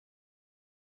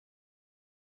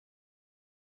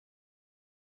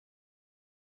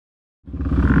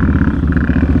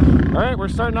Alright, we're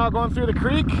starting out going through the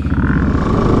creek.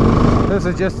 This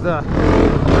is just the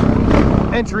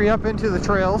entry up into the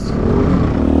trails.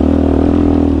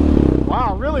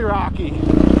 Wow, really rocky.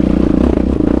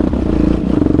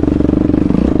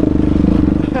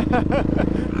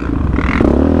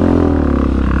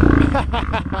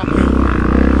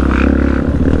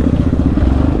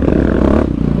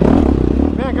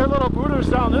 Man, good little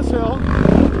booters down this hill.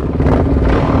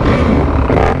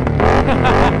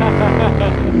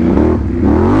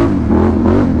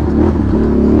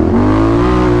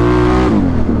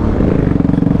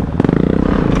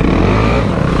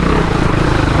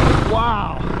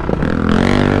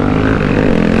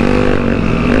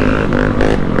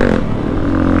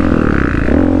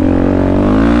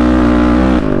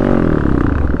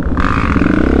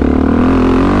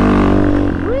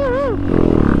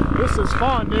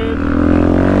 Fun, dude.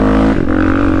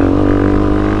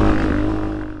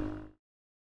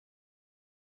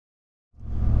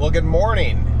 Well, good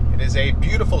morning. It is a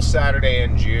beautiful Saturday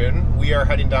in June. We are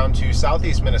heading down to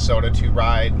southeast Minnesota to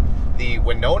ride the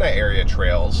Winona area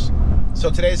trails. So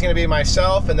today's going to be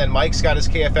myself, and then Mike's got his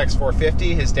KFX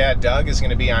 450. His dad Doug is going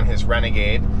to be on his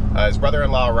Renegade. His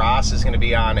brother-in-law Ross is going to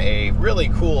be on a really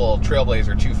cool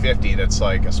Trailblazer 250 that's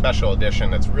like a special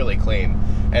edition that's really clean.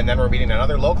 And then we're meeting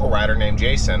another local rider named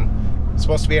Jason. It's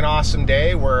supposed to be an awesome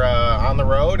day. We're on the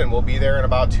road and we'll be there in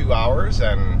about 2 hours,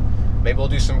 and maybe we'll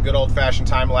do some good old-fashioned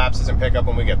time lapses and pick up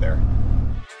when we get there.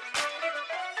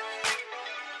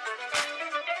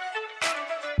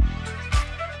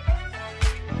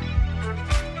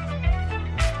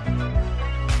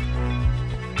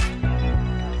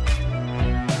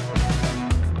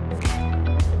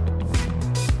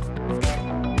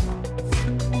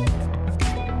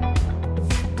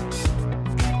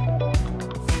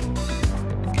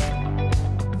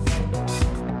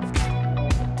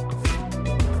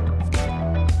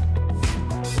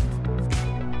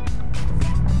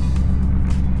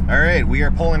 Alright, we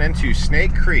are pulling into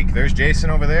Snake Creek. There's Jason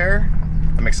over there.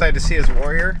 I'm excited to see his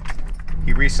Warrior.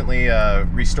 He recently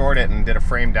restored it and did a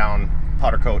frame down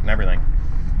powder coat and everything.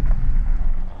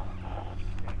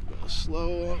 Go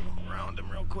slow around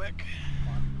him real quick.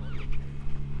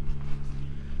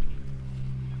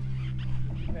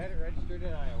 You had it registered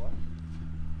in Iowa.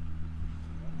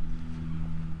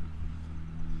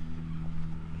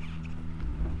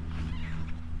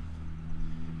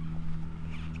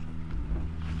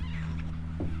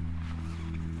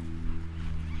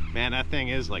 Man, that thing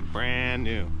is like brand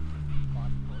new.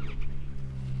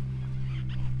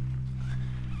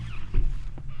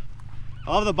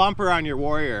 I love the bumper on your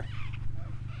Warrior.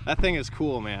 That thing is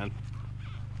cool, man.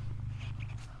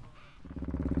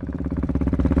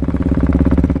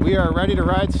 We are ready to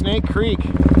ride Snake Creek.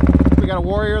 We got a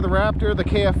Warrior, the Raptor, the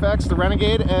KFX, the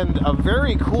Renegade, and a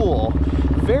very cool,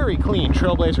 very clean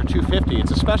Trailblazer 250.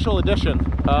 It's a special edition.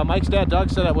 Mike's dad Doug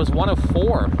said it was one of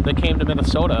 4 that came to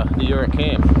Minnesota the year it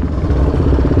came.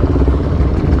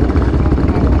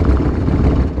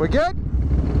 We good?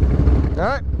 All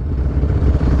right.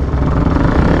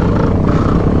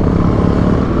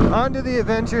 On to the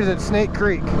adventures at Snake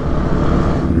Creek.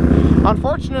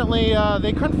 Unfortunately,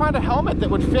 they couldn't find a helmet that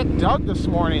would fit Doug this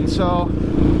morning, so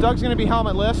Doug's going to be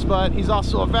helmetless, but he's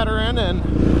also a veteran, and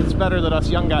it's better that us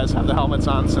young guys have the helmets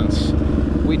on since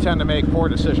we tend to make poor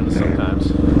decisions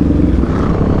sometimes.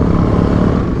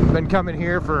 Been coming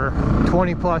here for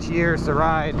 20 plus years to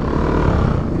ride.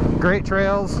 Great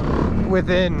trails.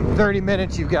 Within 30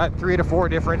 minutes, you've got 3 to 4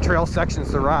 different trail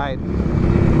sections to ride.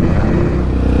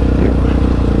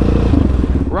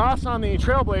 Ross on the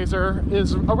Trailblazer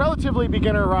is a relatively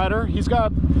beginner rider. He's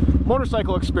got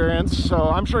motorcycle experience, so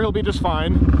I'm sure he'll be just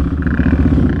fine.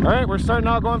 All right, we're starting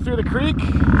out going through the creek.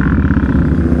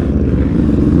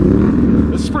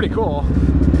 This is pretty cool.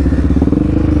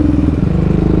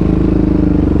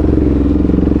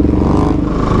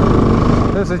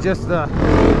 This is just the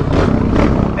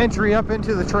entry up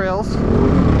into the trails.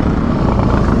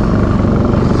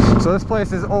 So this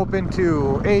place is open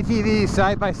to ATVs,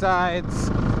 side-by-sides,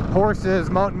 horses,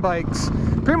 mountain bikes,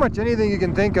 pretty much anything you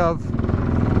can think of.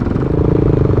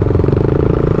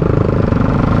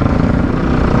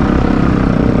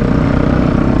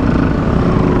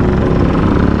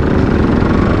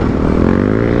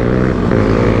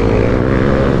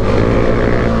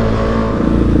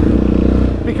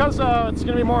 Because it's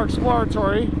going to be more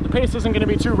exploratory, the pace isn't going to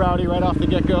be too rowdy right off the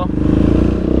get-go.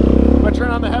 I'm going to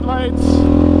turn on the headlights.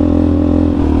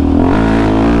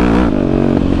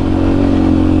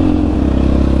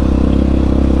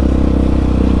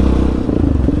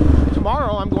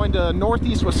 Tomorrow I'm going to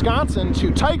northeast Wisconsin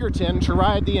to Tigerton to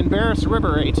ride the Embarrass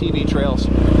River ATV trails.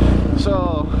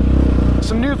 So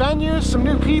Some new venues, some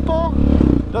new people.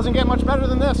 Doesn't get much better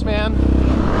than this, man.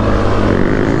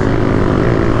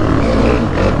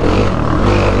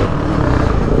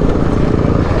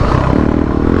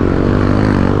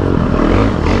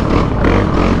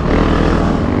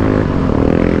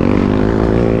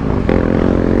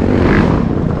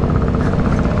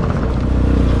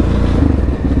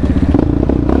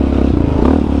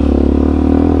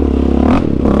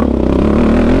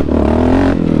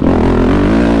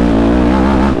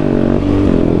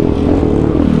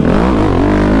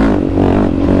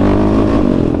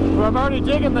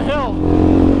 Digging the hill.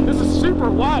 This is super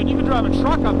wide. You can drive a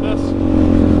truck up this.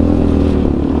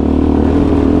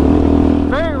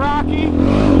 Very rocky.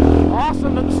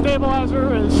 Awesome that the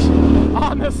stabilizer is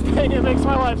on this thing. It makes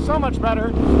my life so much better.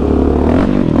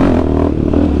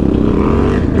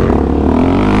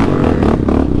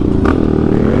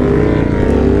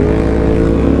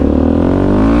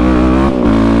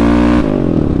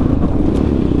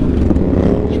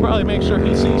 Should probably make sure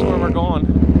he sees where we're going.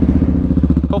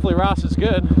 Hopefully Ross is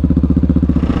good.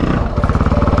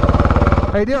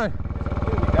 How you doing?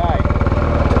 We died.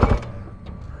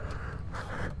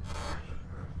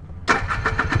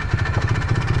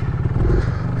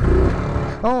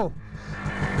 Oh,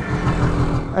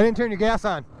 I didn't turn your gas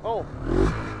on. Oh.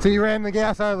 So you ran the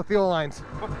gas out of the fuel lines.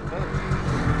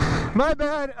 My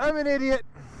bad, I'm an idiot.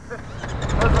 I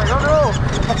was like, oh no!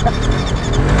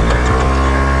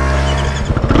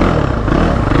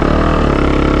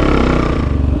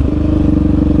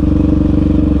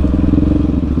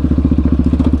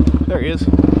 There he is.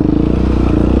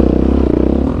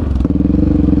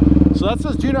 So that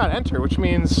says do not enter, which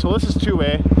means, so this is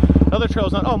two-way. Other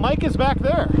trail's not. Oh, Mike is back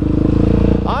there.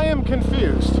 I am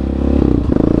confused.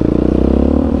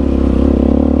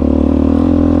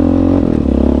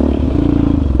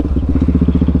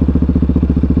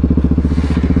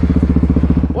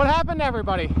 What happened to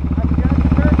everybody?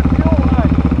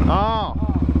 Oh.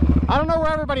 I don't know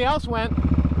where everybody else went.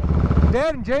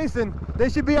 Dad and Jason, they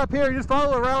should be up here. Just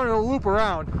follow around and it'll loop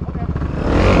around.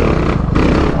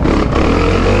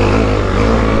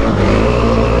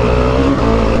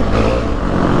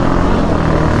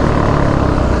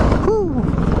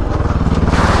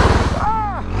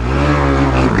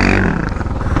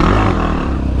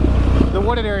 The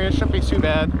wooded area shouldn't be too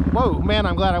bad. Whoa, man,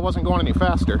 I'm glad I wasn't going any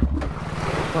faster.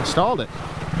 I stalled it.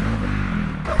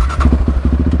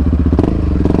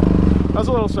 I was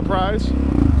a little surprised.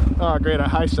 Oh, great, I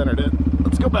high centered it.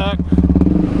 Let's go back.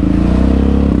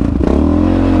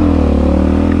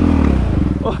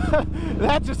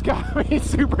 That just got me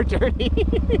super dirty.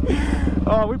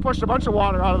 Oh, we pushed a bunch of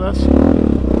water out of this.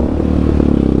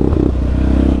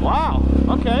 Wow,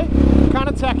 okay, kind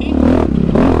of techy.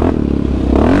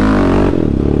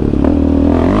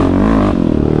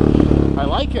 I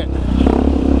like it.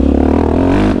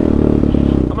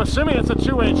 I'm assuming it's a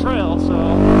two-way trail, so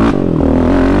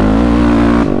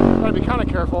gotta be kind of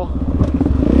careful.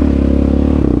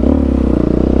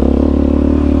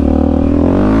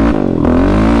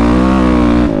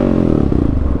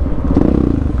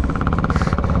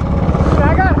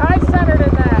 I got high centered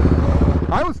in that.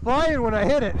 I was flying when I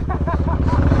hit it.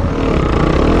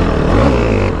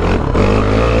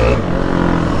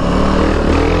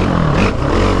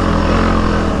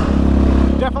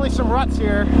 Definitely some ruts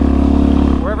here.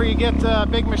 Wherever you get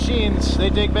big machines, they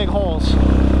dig big holes.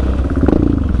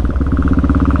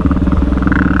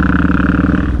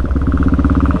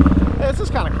 Hey, this is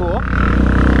kind of cool.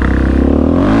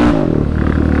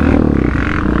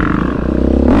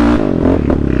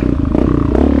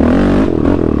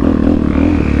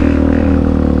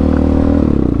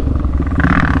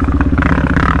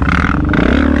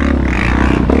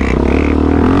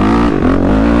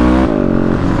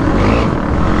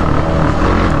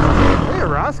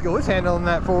 Was handling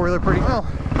that four-wheeler pretty well.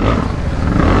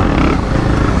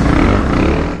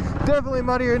 Definitely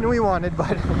muddier than we wanted,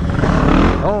 but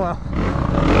oh well.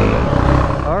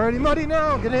 Already muddy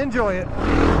now, gonna enjoy it.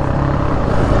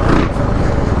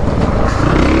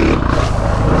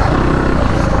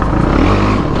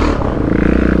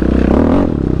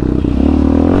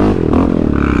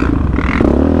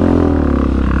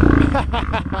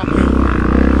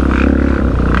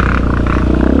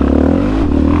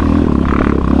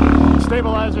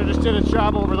 Stabilizer just did its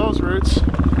job over those routes.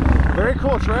 Very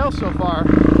cool trail so far.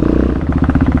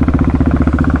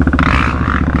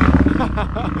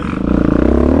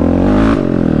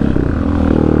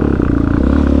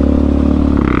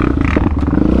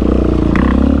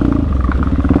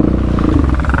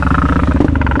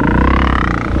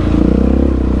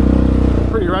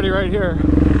 Pretty ruddy right here.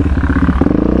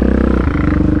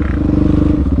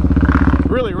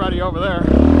 really ruddy over there.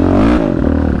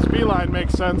 Speed line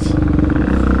makes sense.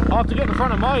 I'll have to get in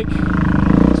front of Mike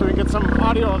so we can get some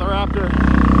audio of the Raptor.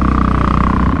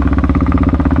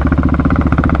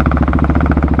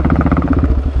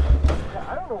 Yeah,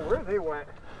 I don't know where they went.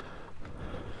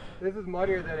 This is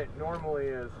muddier than it normally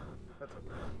is.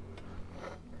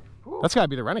 That's gotta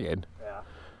be the Renegade. Yeah.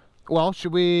 Well,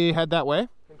 should we head that way?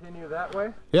 Continue that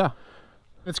way? Yeah.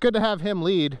 It's good to have him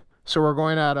lead, so we're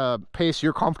going at a pace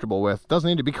you're comfortable with. Doesn't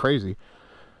need to be crazy.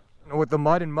 With the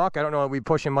mud and muck, I don't know if we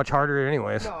push him much harder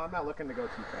anyways. No, I'm not looking to go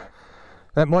too fast.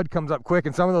 That mud comes up quick,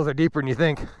 and some of those are deeper than you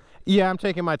think. Yeah, I'm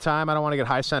taking my time. I don't want to get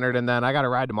high centered, and then I got to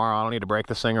ride tomorrow. I don't need to break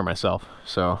this thing or myself.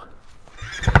 So.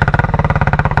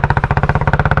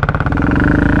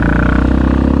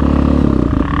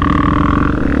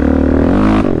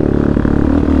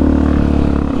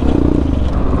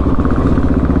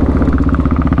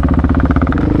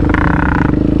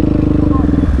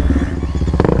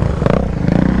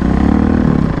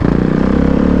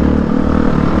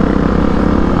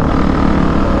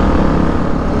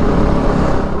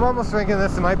 Thinking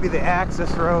this might be the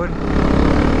access road.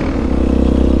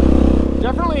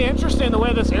 Definitely interesting the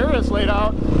way this area is laid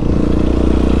out.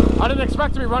 I didn't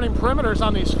expect to be running perimeters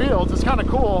on these fields. It's kind of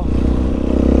cool.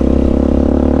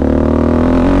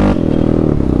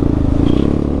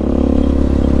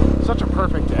 Such a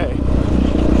perfect day.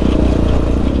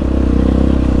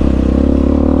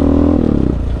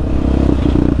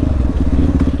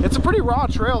 It's a pretty raw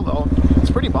trail though.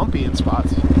 It's pretty bumpy in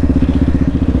spots.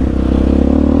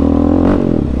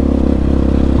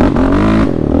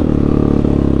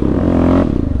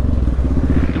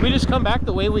 Come back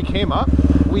the way we came up?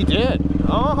 We did.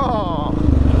 Oh.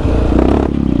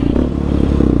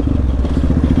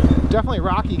 Definitely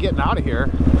rocky getting out of here.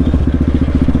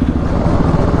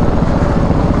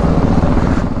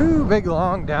 Ooh, big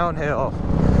long downhill.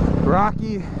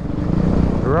 Rocky,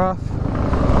 rough.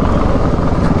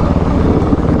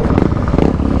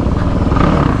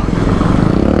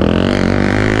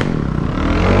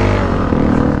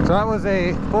 So that was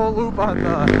a full loop on the,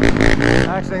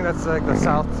 I think that's like the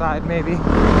south side maybe.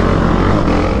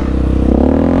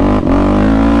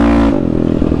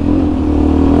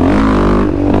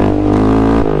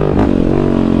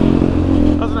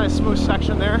 That was a nice smooth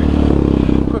section there.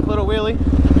 Quick little wheelie.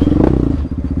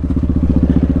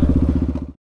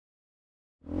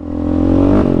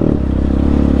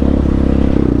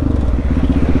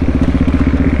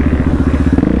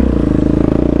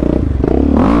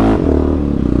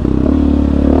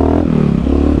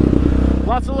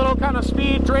 Lots of little kind of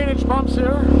speed drainage bumps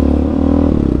here.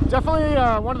 Definitely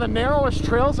one of the narrowest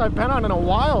trails I've been on in a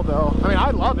while though. I mean,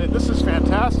 I love it. This is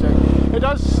fantastic. It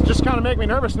does just kind of make me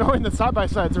nervous knowing that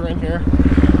side-by-sides are in here.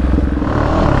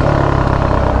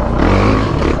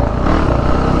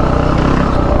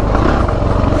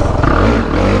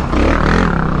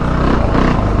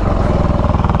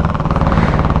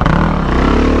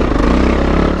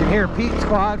 You can hear Pete's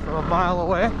quad from a mile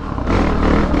away.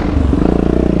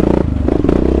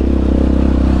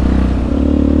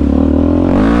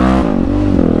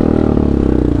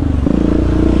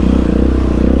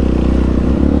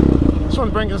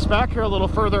 Brings us back here a little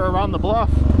further around the bluff.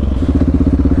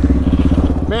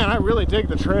 Man, I really dig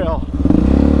the trail.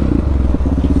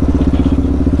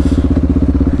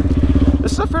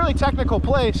 This is a fairly technical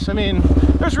place. I mean,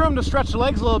 there's room to stretch the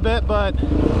legs a little bit, but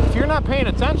if you're not paying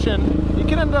attention, you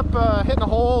can end up hitting a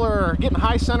hole or getting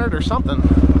high centered or something.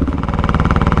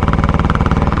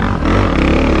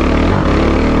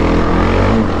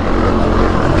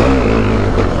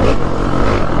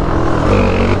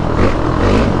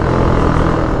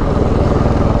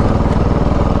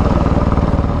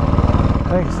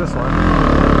 This one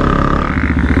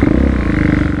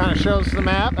kind of shows the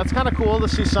map. That's kind of cool to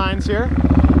see signs here.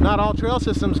 Not all trail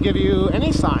systems give you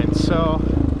any signs, so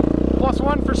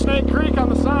 +1 for Snake Creek on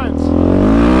the signs.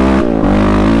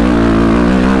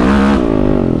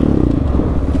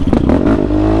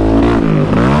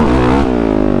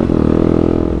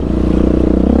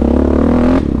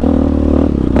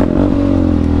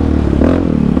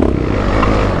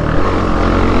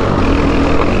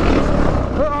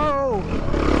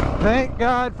 Thank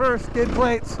God for skid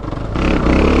plates.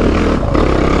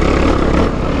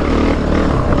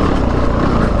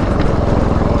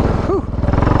 Whew.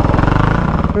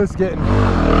 It's getting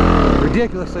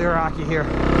ridiculously rocky here.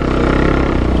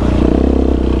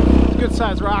 Good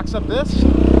sized rocks up this.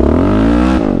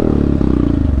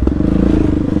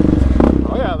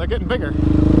 Oh yeah, they're getting bigger.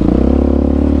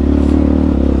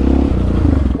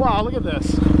 Wow, look at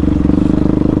this.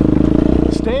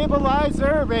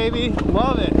 Stabilizer, baby.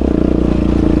 Love it.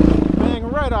 Bang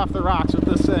right off the rocks with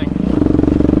this thing.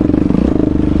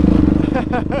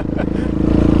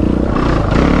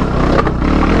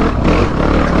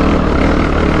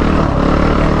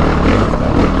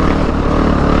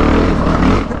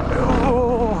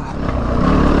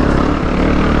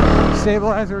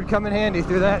 Stabilizer would come in handy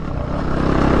through that.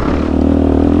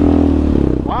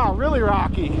 Wow, really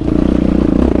rocky.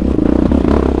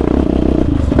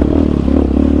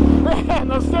 Man,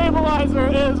 the stabilizer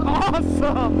is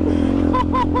awesome.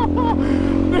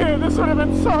 Dude, this would have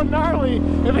been so gnarly.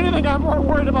 If anything, I'm more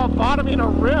worried about bottoming a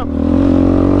rim.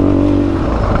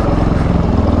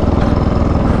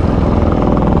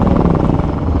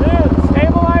 Dude, the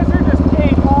stabilizer just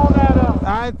ate all that up.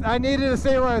 I needed a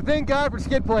stabilizer. Thank God for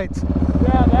skid plates.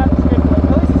 Yeah, that's good.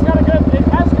 At least it's got a good, it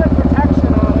has good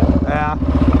protection on it. Yeah.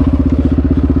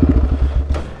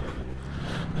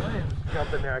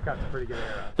 Jump in there, I got some pretty good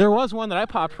air out. There was one that I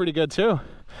popped pretty good too.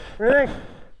 What do you think?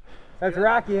 That's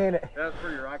rocky, ain't it? That's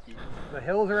pretty rocky. The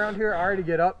hills around here are hard to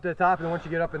get up to the top, and once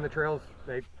you get up in the trails,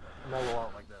 they mellow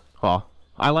out like this. Well,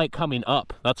 I like coming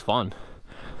up. That's fun.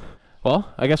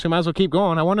 Well, I guess we might as well keep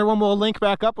going. I wonder when we'll link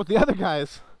back up with the other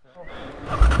guys.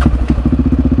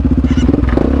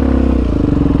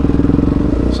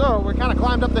 So we kind of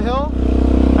climbed up the hill.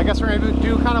 I guess we're going to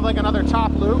do kind of like another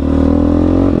top loop.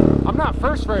 I'm not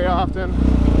first very often.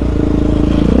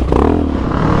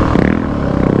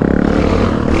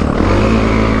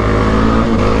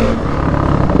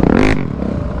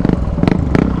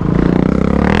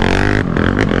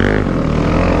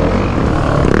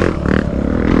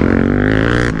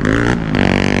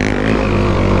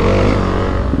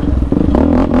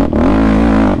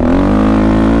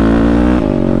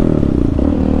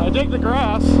 I dig the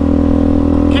grass.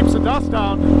 Keeps the dust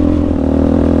down.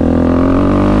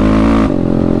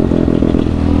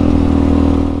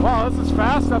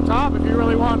 Fast up top if you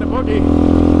really wanted to boogie.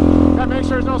 Gotta make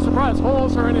sure there's no surprise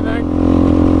holes or anything.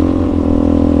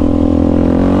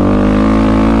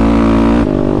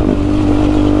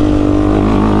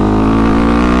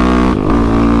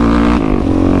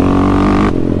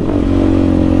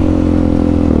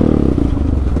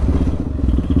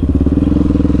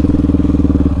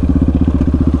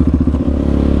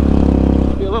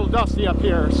 Be a little dusty up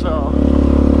here, so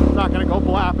I'm not gonna go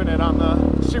blapping it on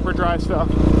the super dry stuff.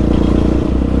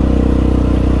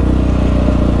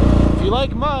 If you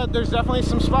like mud, there's definitely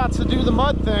some spots to do the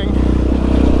mud thing.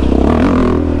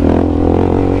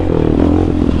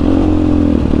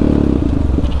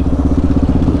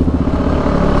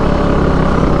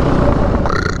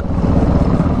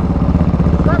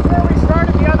 That's where we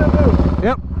started the other loop.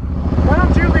 Yep. Why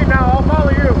don't you lead now? I'll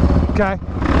follow you. Okay.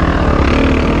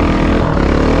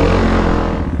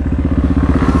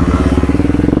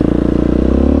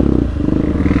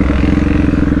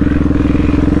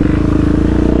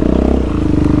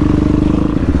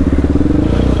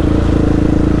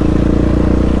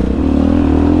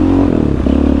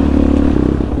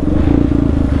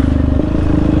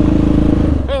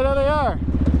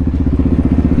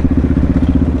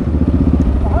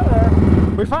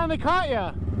 We finally caught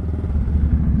you.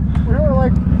 We were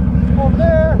like, over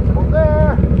there, over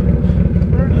there.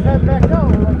 We were just heading back down.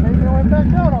 We were like, maybe I went back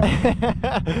down.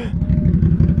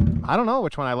 I don't know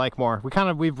which one I like more.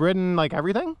 We've ridden like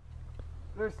everything.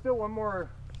 There's still one more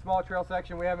small trail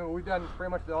section we've done pretty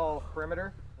much the whole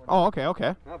perimeter. Oh, okay,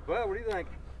 okay. Not bad. What do you think?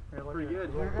 Pretty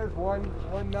good. There is one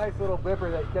nice little bipper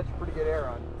that you catch pretty good air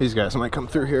on. These guys might come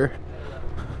through here.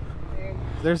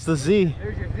 There's the Z.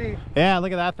 There's your Z. Yeah,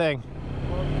 look at that thing.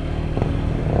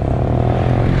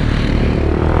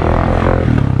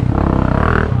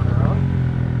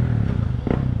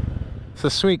 It's a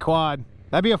sweet quad.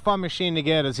 That'd be a fun machine to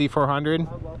get, a Z400. I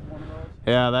love one of those.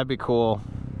 Yeah, that'd be cool.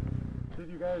 Did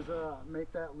you guys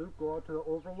make that loop, go out to the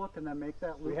Overlook and then make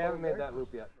that loop? We haven't made that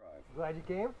loop yet. Glad you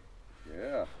came?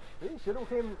 Yeah. You should have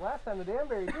came last time to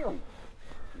Danbury too.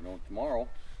 You know, tomorrow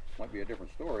might be a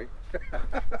different story.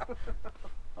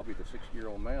 I'll be the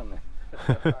 60-year-old man then.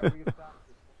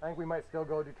 I think we might still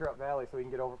go to Trout Valley so we can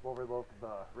get overlook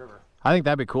the river. I think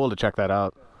that'd be cool to check that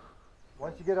out.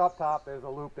 Once you get up top, there's a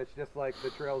loop that's just like the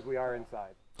trails we are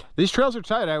inside. These trails are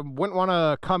tight. I wouldn't want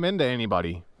to come into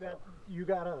anybody. You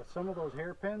gotta, some of those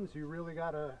hairpins, you really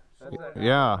gotta.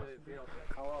 Yeah.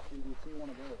 How often do you see one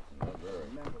of those?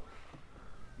 Remember.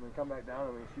 And then come back down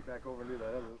and we shoot back over and do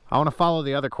that other. I want to follow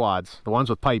the other quads, the ones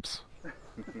with pipes.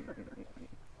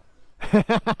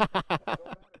 It's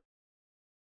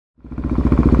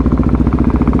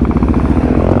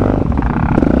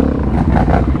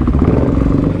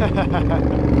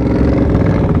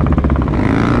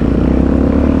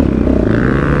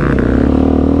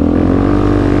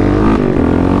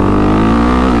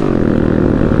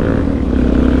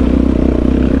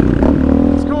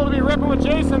cool to be ripping with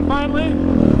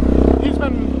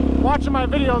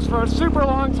my videos for a super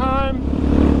long time.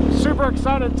 Super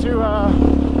excited to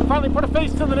finally put a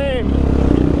face to the name.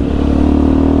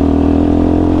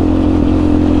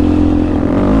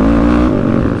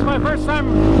 It's my first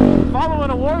time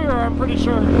following a Warrior, I'm pretty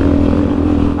sure.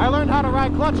 I learned how to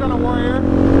ride clutch on a Warrior.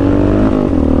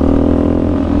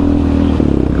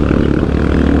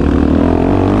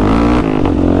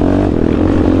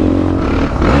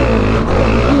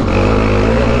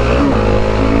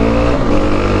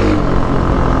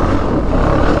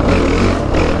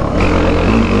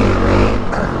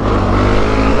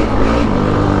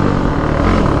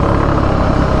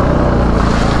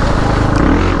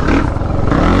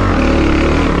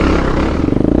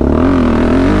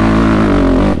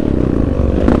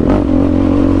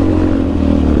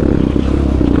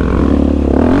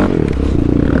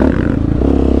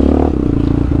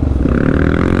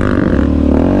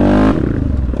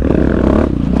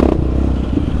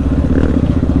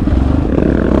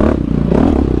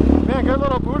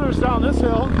 Down this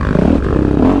hill.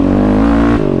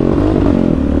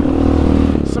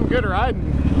 Some good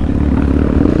riding.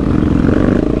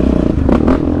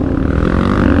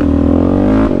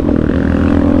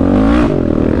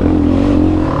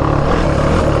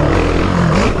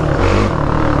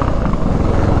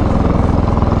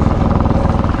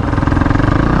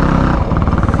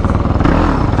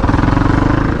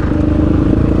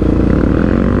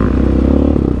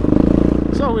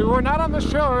 So we were not on this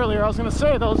trail earlier. I was going to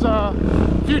say those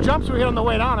few jumps we hit on the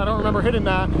way down, I don't remember hitting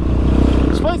that.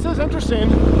 This place is interesting.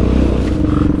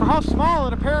 For how small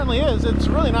it apparently is, it's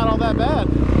really not all that bad.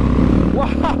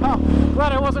 Wow,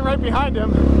 glad I wasn't right behind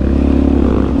him.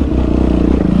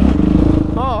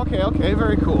 Oh, okay,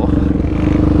 very cool.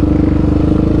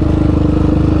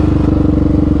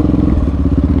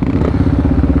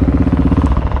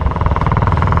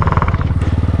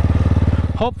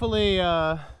 Hopefully,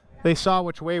 they saw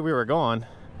which way we were going.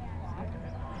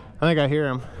 I think I hear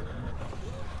him.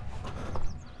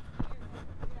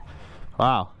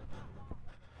 Wow.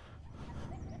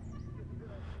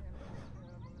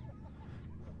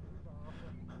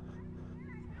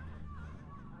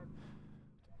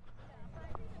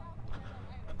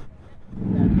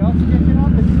 Just kicking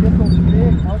up and you get those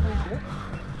big, ugly dicks.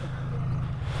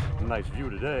 Nice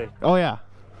view today. Oh yeah.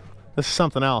 This is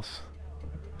something else.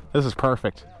 This is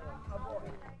perfect.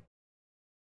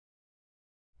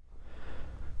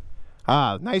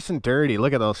 Ah, nice and dirty.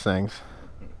 Look at those things.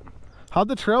 How'd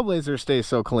the Trailblazer stay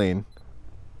so clean?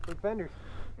 Big fenders.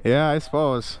 Yeah, I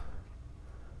suppose.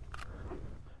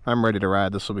 I'm ready to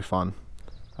ride. This will be fun.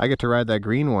 I get to ride that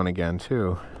green one again,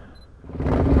 too.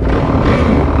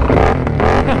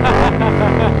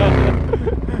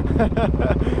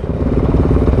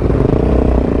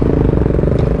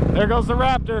 There goes the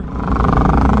Raptor.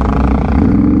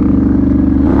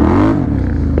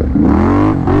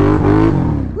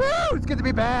 Woo! It's good to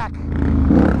be back.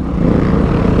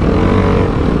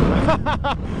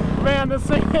 Man, this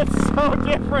thing is so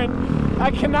different. I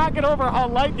cannot get over how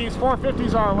light these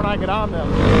 450s are when I get on them.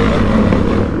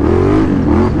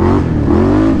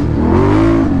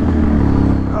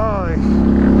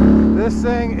 Oh, this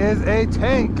thing is a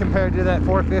tank compared to that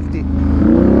 450.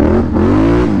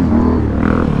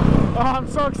 Oh, I'm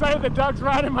so excited that Doug's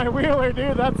riding my wheeler,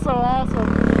 dude. That's so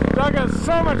awesome. Doug has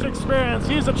so much experience.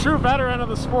 He's a true veteran of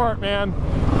the sport, man.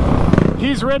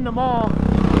 He's ridden them all,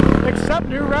 except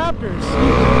new Raptors.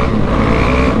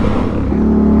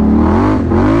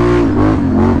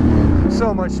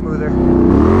 So much smoother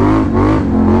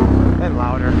and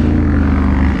louder.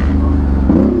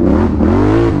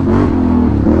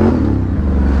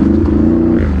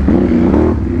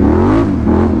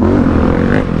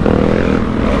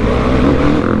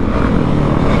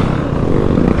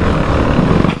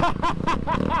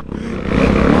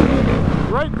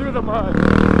 Right through the mud.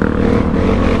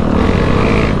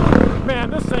 Man,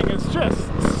 this thing is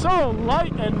just so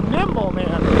light and nimble,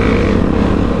 man.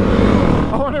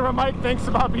 I wonder what Mike thinks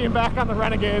about being back on the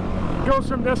Renegade. Goes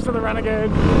from this to the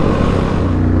Renegade.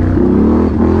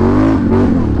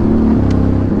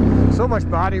 So much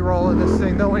body roll in this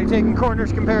thing though when you're taking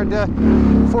corners compared to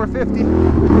 450.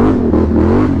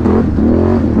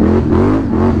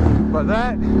 But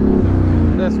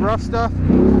this rough stuff,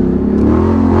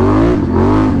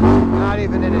 not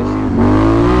even an issue.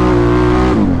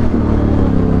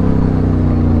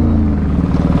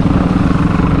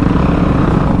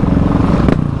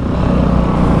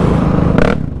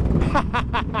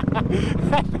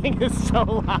 That thing is so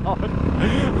loud.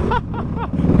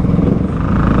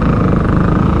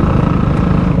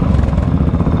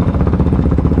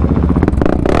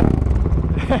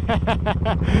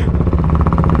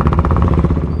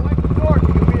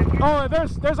 Oh,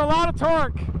 there's a lot of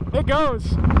torque. It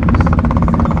goes. You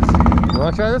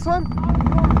want to try this one?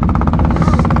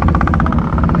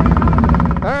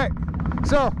 All right.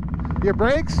 So your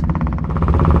brakes.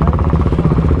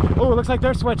 Oh, it looks like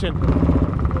they're switching.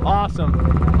 Awesome.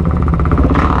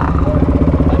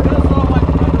 That does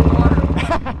sound like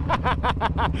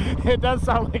it's underwater. It does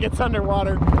sound like it's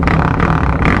underwater.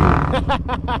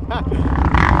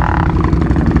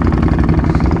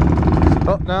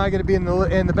 Oh, now I gotta be in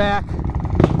the back,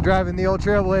 driving the old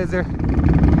Trailblazer,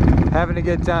 having a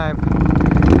good time.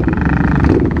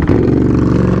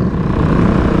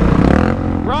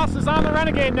 Ross is on the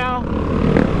Renegade now.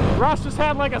 Ross just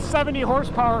had like a 70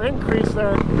 horsepower increase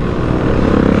there.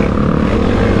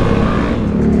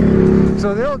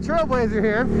 So the old Trailblazer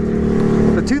here,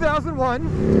 the 2001,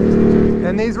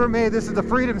 and these were made, this is the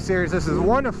Freedom Series. This is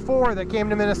one of 4 that came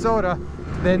to Minnesota.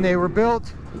 Then they were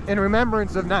built in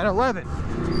remembrance of 9/11.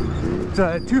 It's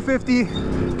a 250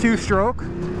 2-stroke,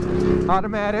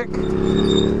 automatic.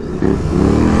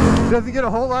 Doesn't get a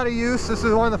whole lot of use. This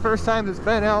is one of the first times it's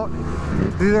been out.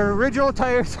 These are original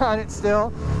tires on it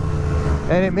still,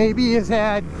 and it maybe has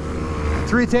had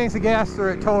 3 tanks of gas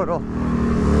through it total.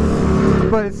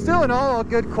 But it's still an all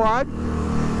good quad.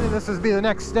 And this would be the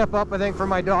next step up, I think, for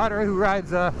my daughter who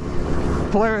rides a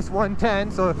Polaris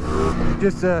 110. So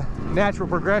just a natural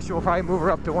progression will probably move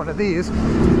her up to one of these.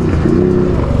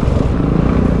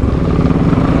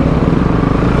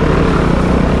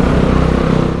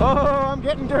 Oh, I'm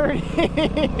getting dirty.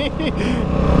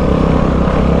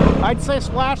 I'd say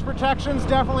splash protection's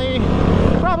definitely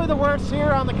probably the worst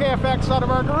here on the KFX out of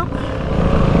our group.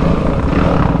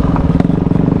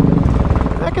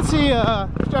 I can see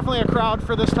there's definitely a crowd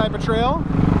for this type of trail.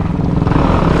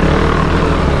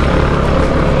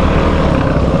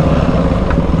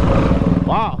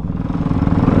 Wow.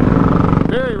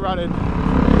 Very rutted.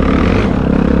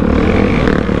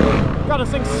 God, this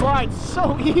thing slides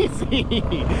so easy.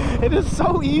 It is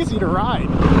so easy to ride.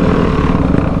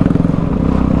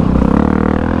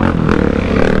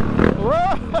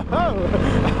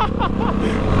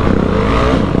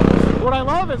 What I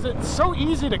love is it's so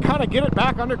easy to kind of get it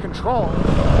back under control.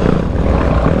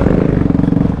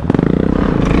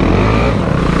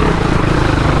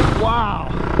 Wow.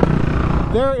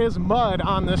 There is mud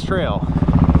on this trail.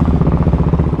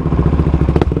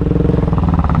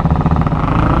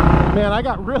 Man, I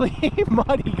got really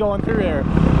muddy going through there.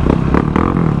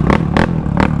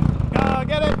 Oh,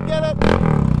 get it, get it.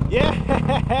 Yeah.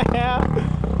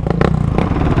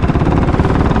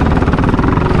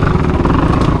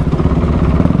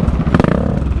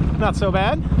 Not so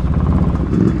bad.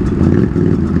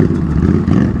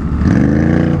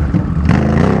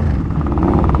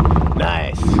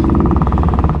 Nice.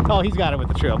 Oh, he's got it with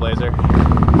the Trailblazer.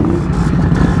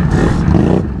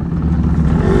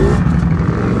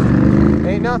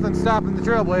 Ain't nothing stopping the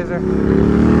Trailblazer.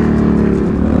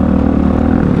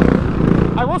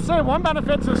 I will say one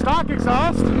benefit to stock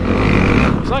exhaust,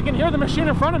 so I can hear the machine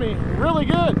in front of me really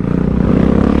good.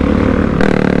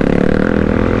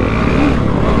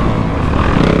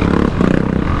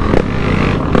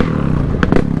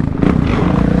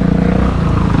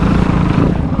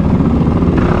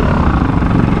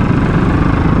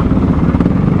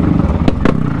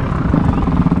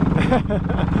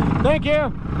 Thank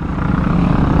you.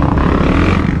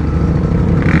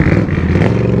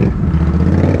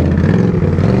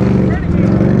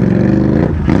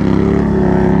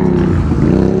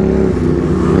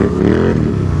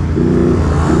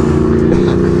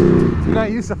 I'm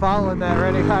not used to following that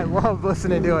already. I love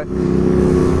listening to it.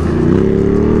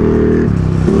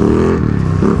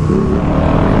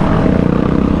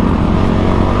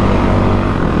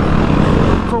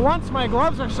 For once, my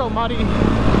gloves are so muddy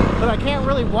that I can't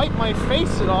really wipe my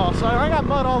face at all, so I got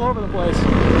mud all over the place.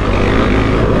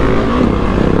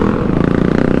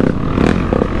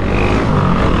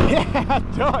 Yeah,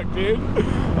 dog, dude.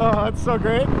 Oh, that's so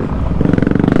great.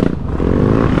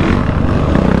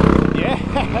 Yeah.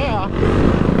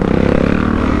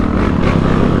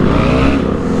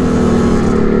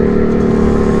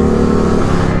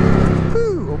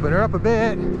 Whew, open her up a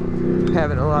bit.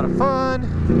 Having a lot of fun.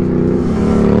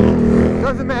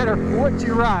 Doesn't matter what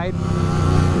you ride,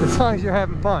 as long as you're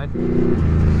having fun.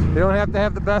 You don't have to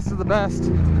have the best of the best.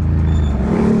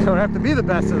 You don't have to be the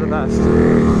best of the best.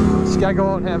 You just gotta go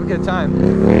out and have a good time.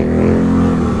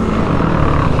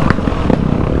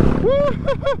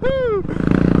 Woo-hoo-hoo-hoo.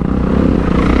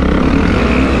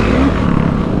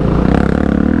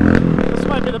 This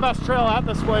might be the best trail at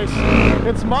this place.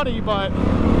 It's muddy, but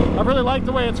I really like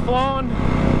the way it's flowing.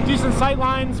 Decent sight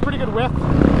lines, pretty good width.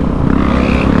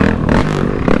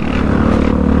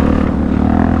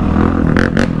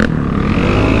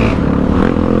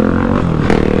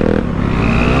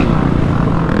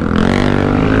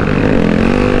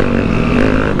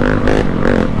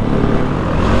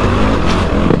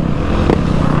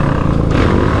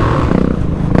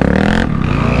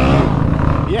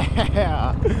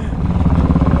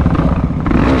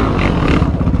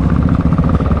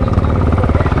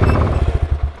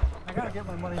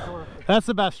 That's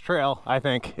the best trail, I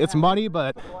think. It's muddy,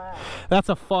 but that's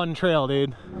a fun trail,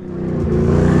 dude.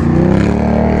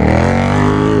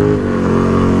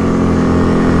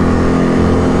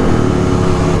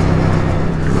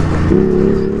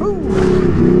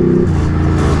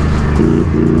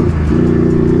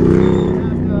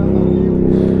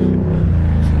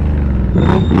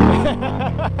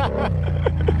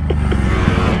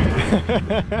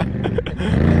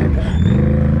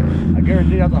 I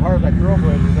guarantee that's the hardest that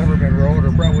Trailblazer's ever been rode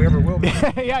or probably ever will be.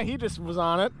 Yeah, he just was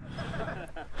on it.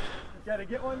 Gotta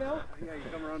get one now? Yeah, you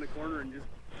come around the corner and just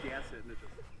gas it, and it's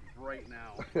just right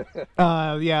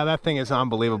now. Yeah, that thing is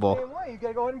unbelievable. Same way, you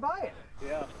gotta go and buy it.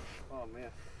 Yeah. Oh man.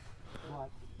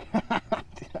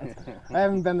 I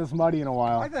haven't been this muddy in a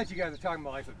while. I thought you guys were talking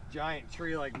about like some giant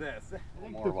tree like this. I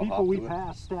think the people we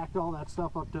passed stacked all that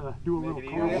stuff up to do a little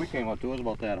Yeah, we came up to it was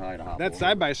about that high to hop. That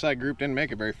side-by-side group didn't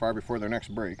make it very far before their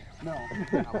next break. No.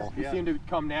 You seem to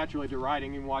come naturally to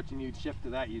riding, and watching you shift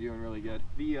to that, you're doing really good.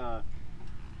 The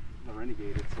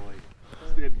Renegade, it's like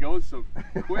it goes so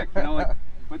quick, you know. Like,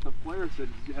 but the Polaris, it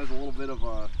has a little bit of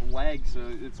a lag, so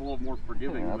it's a little more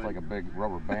forgiving. Yeah, that's like a big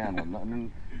rubber band with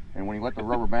nothing. And when you let the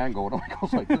rubber band go, it only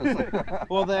goes like this.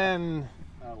 Well then,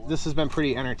 this has been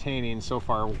pretty entertaining so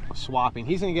far, swapping.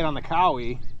 He's gonna get on the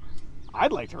Cowie.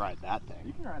 I'd like to ride that thing.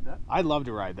 You can ride that. I'd love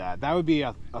to ride that. That would be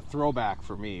a throwback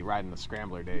for me, riding the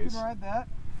Scrambler days. You can ride that.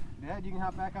 Dad, you can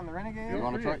hop back on the Renegade. You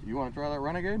want to try that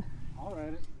Renegade? I'll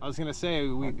ride it. I was gonna say,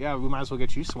 we might as well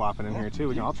get you swapping in here too.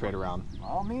 We can all trade around. By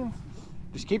all means.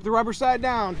 Just keep the rubber side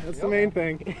down. That's the main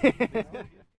thing.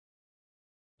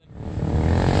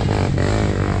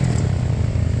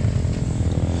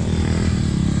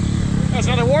 That's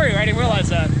another Warrior. I didn't realize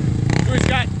that.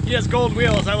 He has gold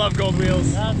wheels. I love gold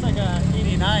wheels. That's like a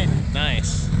 89.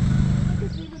 Nice.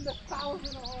 It's even the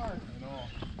 1000 R.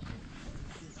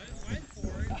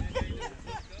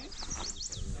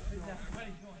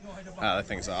 Oh, that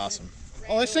thing's awesome.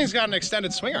 Oh, this thing's got an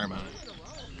extended swing arm on it.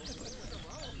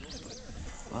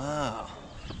 Wow.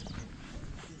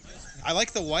 I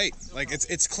like the white. Like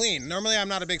it's clean. Normally I'm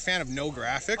not a big fan of no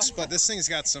graphics, but this thing's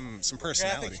got some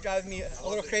personality. Graphics drive me a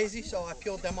little crazy, so I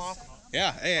peeled them off.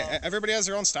 Yeah, hey, everybody has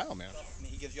their own style, man.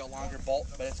 He gives you a longer bolt,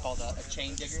 but it's called a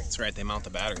chain digger. That's right, they mount the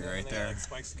battery right there.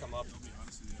 Spikes come up.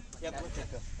 Yeah, but it's like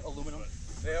aluminum.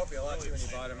 They help you a lot too when you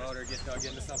bottom out or get dug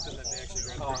into something that they actually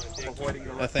grab around and dig. Avoiding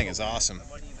the That thing is awesome.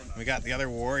 We got the other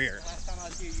Warrior. Last time I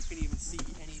was here, you couldn't even see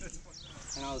anything.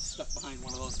 And I was stuck behind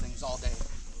one of those things all day.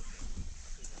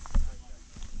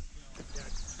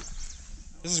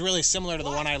 This is really similar to the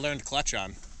one I learned clutch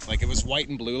on. Like it was white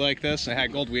and blue like this. It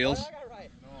had gold wheels.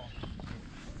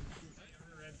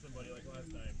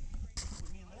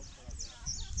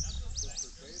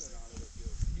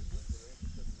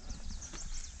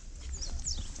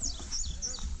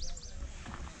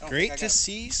 Great to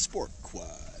see sport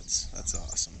quads. That's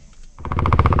awesome.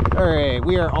 All right,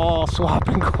 we are all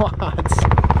swapping quads.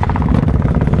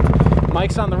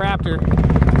 Mike's on the Raptor.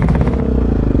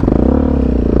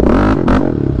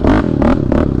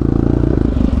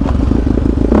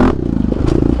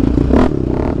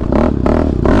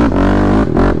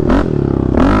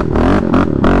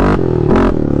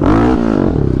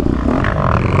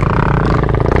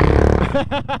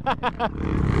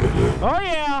 Oh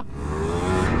yeah!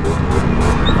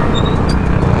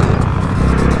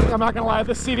 I'm not gonna lie,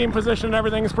 the seating position and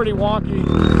everything is pretty wonky.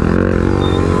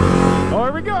 Oh,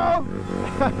 here we go!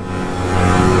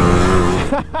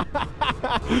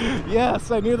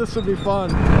 Yes, I knew this would be fun.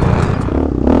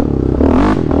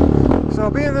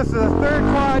 So being this is the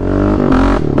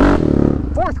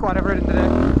fourth quad I've ridden today.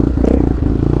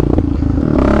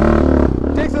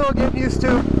 Takes a little getting used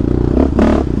to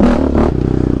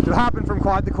hopping from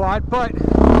quad to quad, but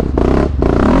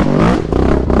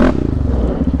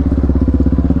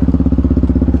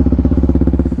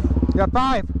got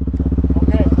 5.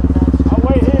 Okay, I'll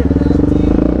wait here.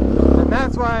 And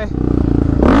that's why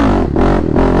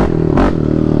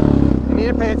you need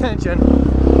to pay attention,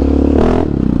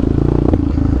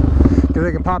 because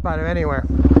they can pop out of anywhere.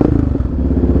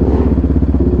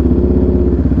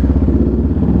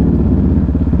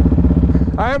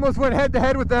 I almost went head to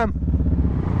head with them.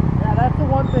 Yeah, that's the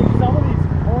one thing. Some of these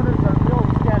corners are real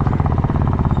sketchy.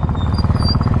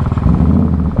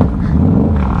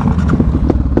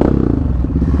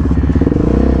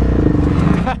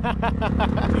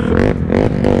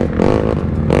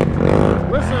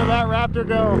 Listen to that Raptor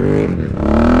go.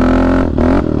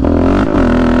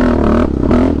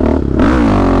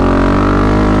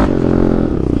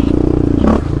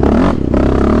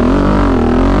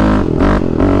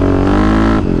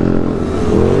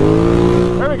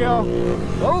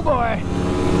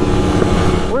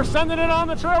 sending it on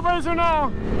the Trailblazer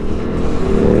now.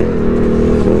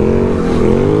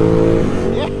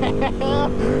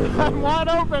 Yeah, I'm wide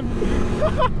open.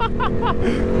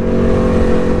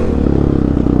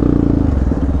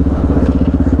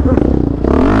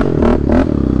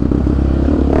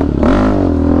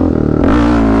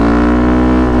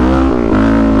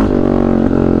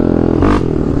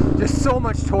 Just so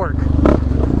much torque.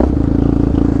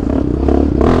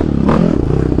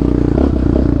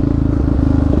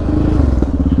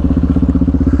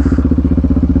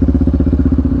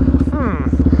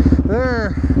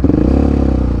 There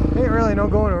ain't really no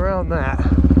going around that. I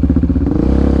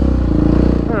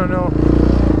don't know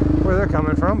where they're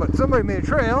coming from, but somebody made a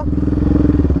trail.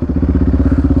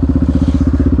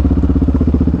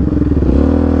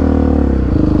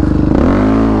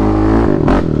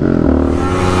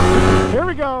 Here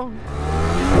we go.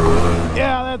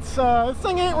 Yeah, that's this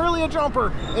thing ain't really a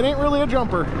jumper. It ain't really a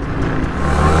jumper.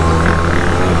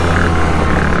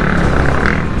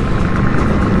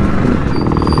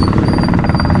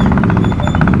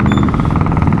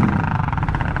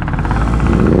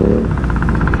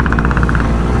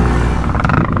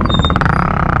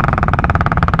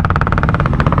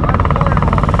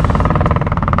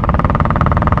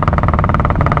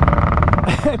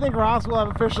 I think Ross will have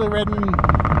officially ridden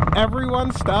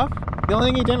everyone's stuff. The only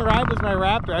thing he didn't ride was my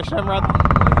Raptor. I should have ride.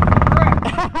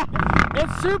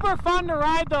 It's super fun to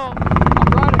ride though. I'm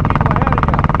trying to keep my head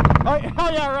in you. Oh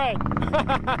yeah, right.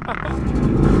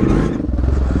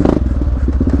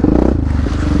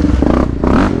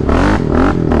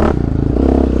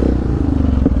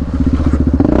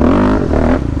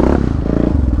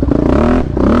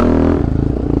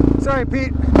 Sorry,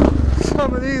 Pete.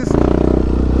 Some of these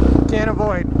can't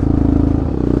avoid.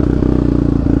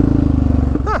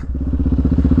 Huh.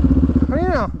 What do you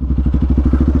know?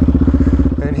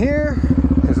 And here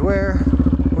is where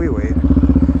we wait.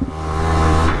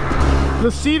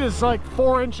 The seat is like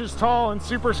 4 inches tall and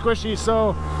super squishy,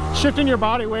 so shifting your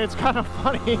body weight is kind of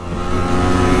funny.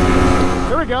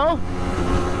 Here we go.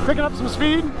 Picking up some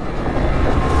speed.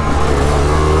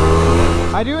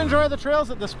 I do enjoy the trails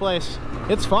at this place.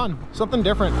 It's fun, something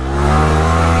different.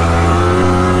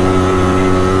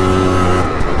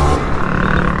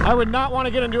 I would not want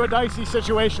to get into a dicey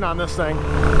situation on this thing.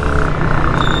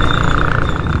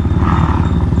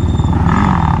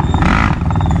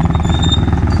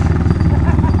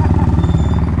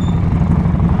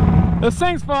 This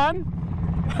thing's fun.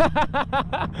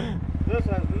 This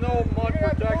has no mud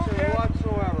protection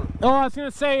whatsoever. Oh, I was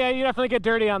gonna say, yeah, you definitely get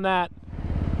dirty on that.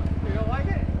 You don't like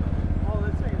it? Oh,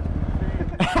 this thing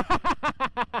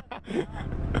is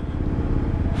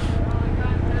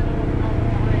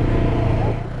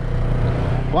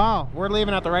Wow, we're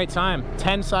leaving at the right time.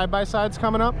 10 side-by-sides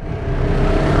coming up.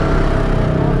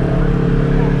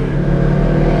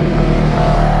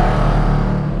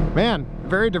 Man,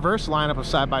 very diverse lineup of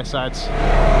side-by-sides.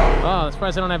 Oh, I'm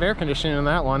surprised I don't have air conditioning in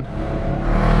that one.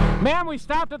 Man, we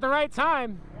stopped at the right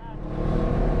time.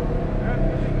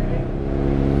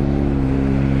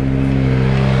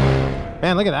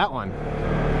 Man, look at that one.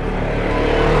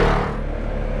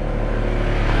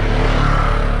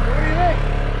 What do you think?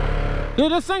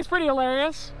 Dude, this thing's pretty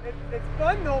hilarious. It's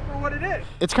fun though for what it is.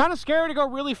 It's kind of scary to go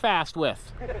really fast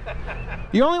with.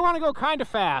 You only want to go kind of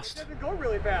It fast. doesn't go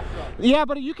really fast though. Yeah,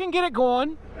 but you can get it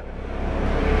going. You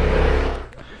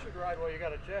should ride while you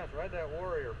got a chance. Ride that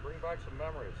Warrior. Bring back some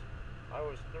memories. I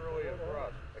was thoroughly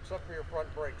impressed. Except for your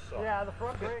front brakes, so. Yeah, the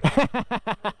front brake.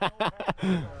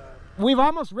 We've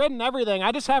almost ridden everything.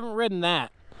 I just haven't ridden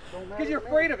that. Because you're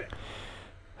afraid of it.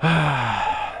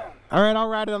 All right, I'll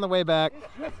ride it on the way back.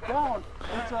 It's down.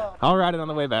 It's I'll ride it on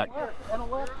the way back. and a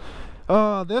left.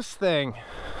 Oh, this thing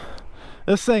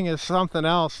is something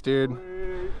else, dude.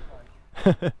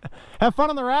 Have fun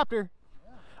on the Raptor.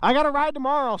 I got to ride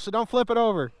tomorrow, so don't flip it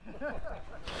over.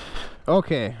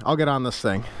 Okay, I'll get on this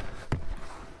thing.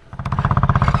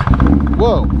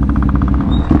 Whoa.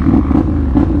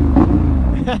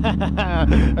 All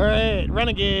right,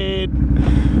 Renegade.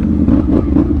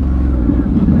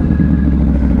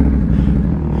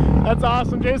 That's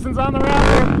awesome. Jason's on the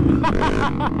Raptor.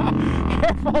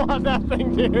 Careful on that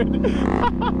thing, dude.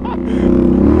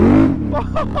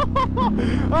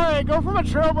 All right, go from a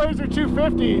Trailblazer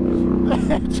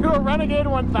 250 to a Renegade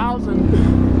 1000.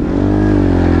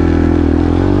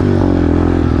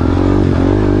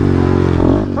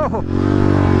 Oh.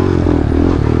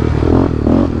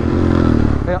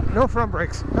 Yeah, no front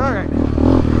brakes. All right.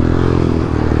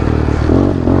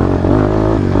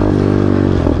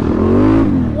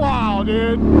 Wow,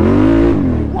 dude.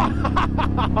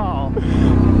 Wow.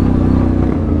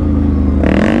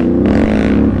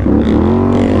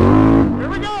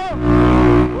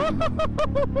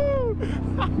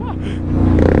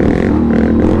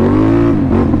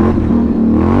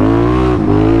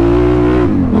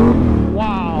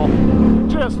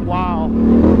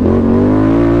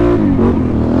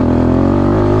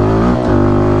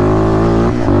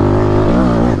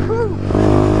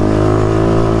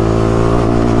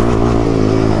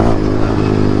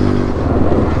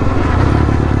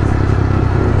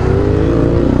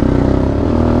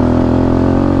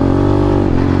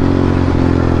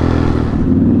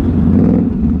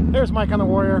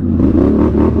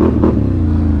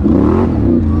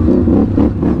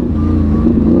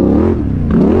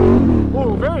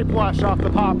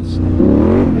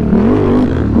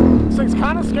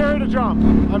 little scary to jump.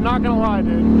 I'm not gonna lie,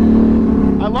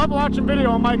 dude. I love watching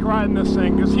video of Mike riding this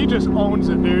thing because he just owns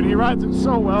it, dude. He rides it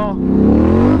so well.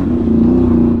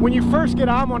 When you first get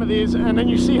on one of these and then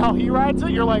you see how he rides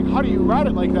it, you're like, how do you ride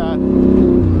it like that?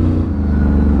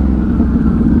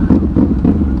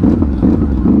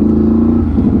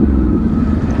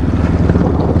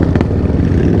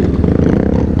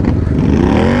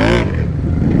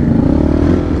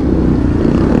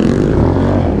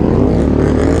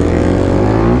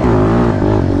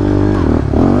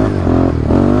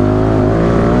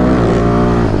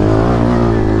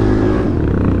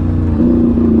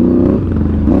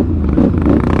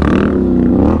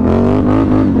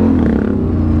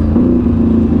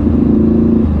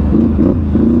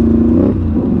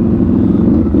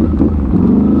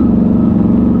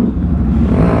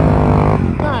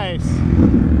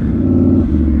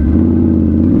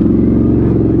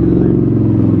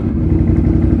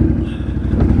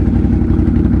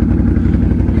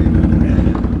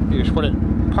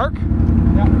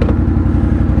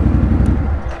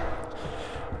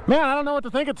 Man, I don't know what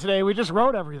to think of today. We just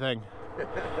rode everything.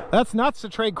 That's nuts to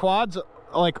trade quads,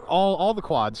 like all the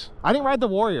quads. I didn't ride the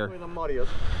Warrior. The muddiest.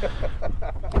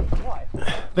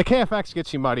 The KFX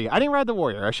gets you muddy. I didn't ride the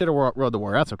Warrior. I should have rode the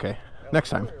Warrior. That's okay. Next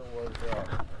time. Was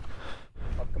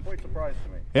a complete surprise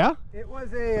to me. Yeah? It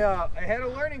was a, I had a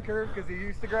learning curve because he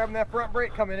used to grab that front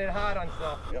brake coming in hot on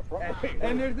stuff. Yeah, front brake.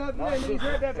 And there's nothing, and then you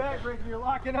grab that back brake and you're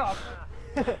locking up.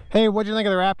 Hey, what'd you think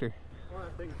of the Raptor?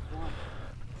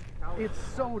 It's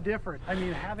so different. I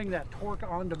mean, having that torque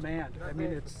on demand. I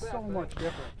mean, it's so much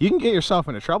different. You can get yourself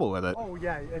into trouble with it. Oh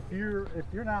yeah, if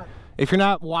you're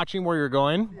not watching where you're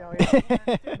going. Yeah,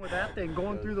 with that thing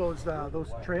going through those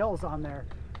trails on there,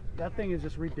 that thing is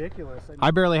just ridiculous. I mean,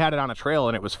 I barely had it on a trail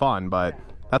and it was fun, but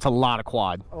that's a lot of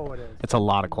quad. Oh, it is. It's a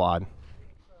lot of quad.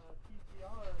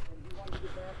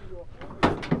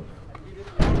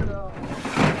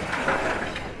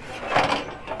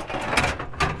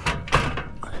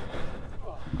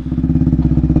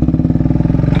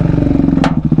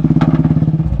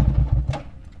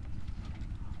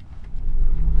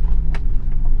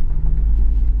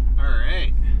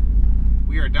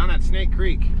 Snake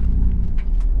Creek.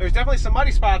 There's definitely some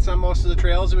muddy spots on most of the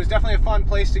trails. It was definitely a fun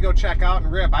place to go check out and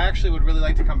rip. I actually would really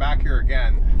like to come back here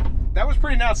again. That was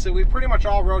pretty nuts. So we pretty much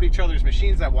all rode each other's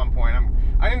machines at one point.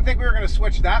 I didn't think we were going to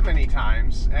switch that many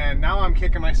times, and now I'm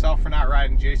kicking myself for not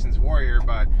riding Jason's Warrior,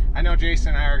 but I know Jason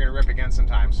and I are going to rip again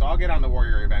sometime, so I'll get on the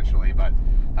Warrior eventually. But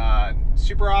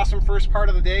super awesome first part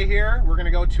of the day here. We're going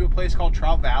to go to a place called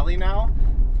Trout Valley now.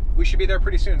 We should be there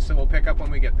pretty soon, so we'll pick up when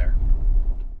we get there.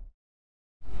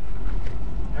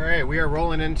 All right, we are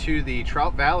rolling into the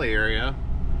Trout Valley area.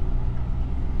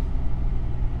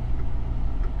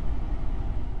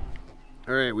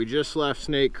 All right, we just left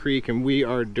Snake Creek and we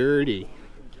are dirty.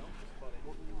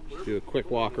 Let's do a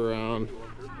quick walk around.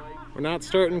 We're not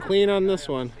starting clean on this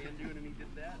one.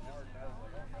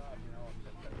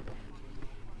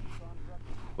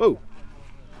 Whoa,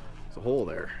 there's a hole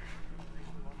there.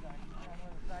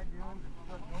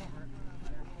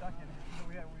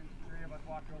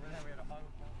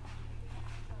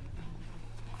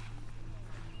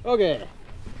 Okay,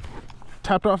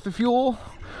 tapped off the fuel.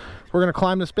 We're gonna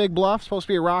climb this big bluff. Supposed to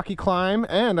be a rocky climb,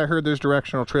 and I heard there's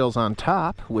directional trails on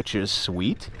top, which is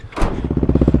sweet. I'm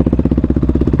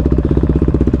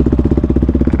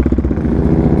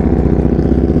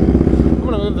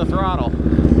gonna move the throttle.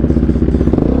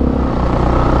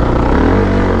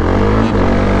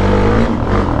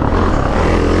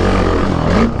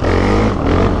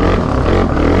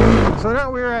 So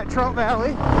now we're at Trout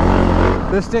Valley.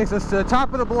 This takes us to the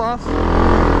top of the bluff.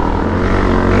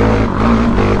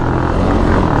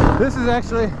 This is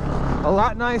actually a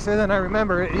lot nicer than I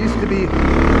remember. It used to be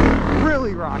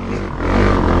really rocky.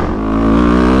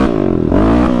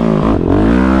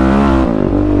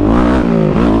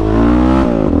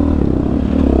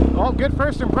 Well, good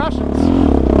first impressions.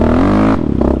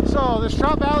 So this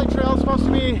Trout Valley Trail is supposed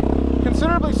to be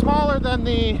considerably smaller than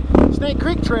the Snake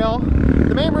Creek Trail.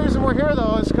 The main reason we're here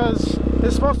though is because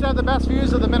it's supposed to have the best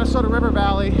views of the Minnesota River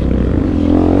Valley.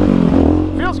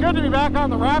 Feels good to be back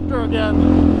on the Raptor again.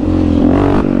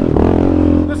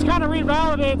 This kind of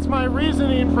revalidates my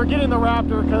reasoning for getting the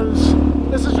Raptor because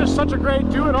this is just such a great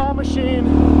do-it-all machine.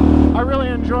 I really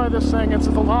enjoy this thing. It's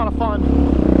a lot of fun.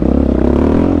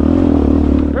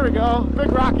 Here we go.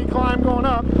 Big rocky climb going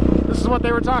up. This is what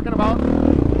they were talking about.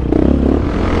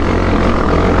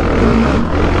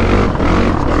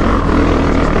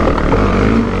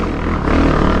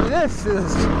 This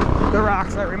is the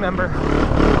rocks I remember.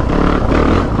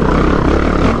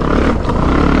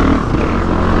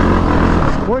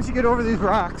 Once you get over these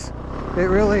rocks, it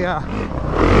really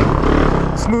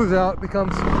smooths out,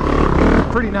 becomes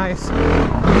pretty nice.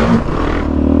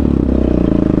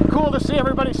 Cool to see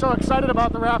everybody so excited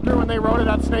about the Raptor when they rode it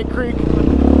at Snake Creek.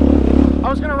 I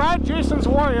was going to ride Jason's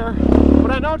Warrior,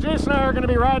 but I know Jason and I are going to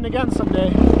be riding again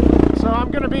someday. So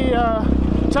I'm going to be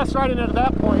test riding it at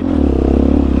that point.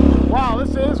 Wow,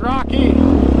 this is rocky.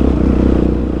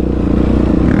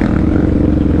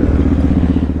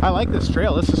 I like this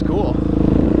trail, this is cool.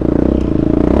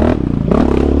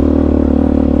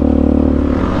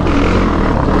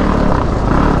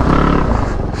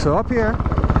 So up here,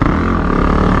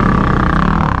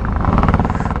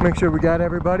 make sure we got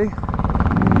everybody.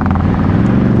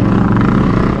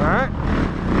 Alright.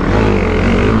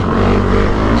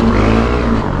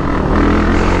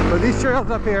 So these trails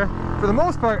up here, for the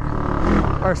most part,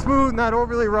 are smooth, not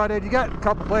overly rutted. You got a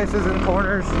couple places in the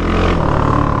corners,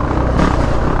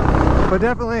 but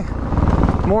definitely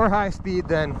more high speed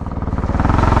than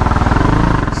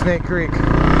Snake Creek.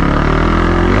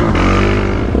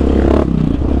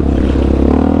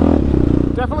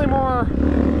 Definitely more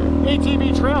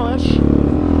ATV trail-ish.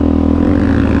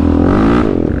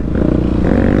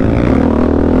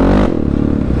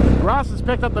 Ross has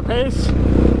picked up the pace.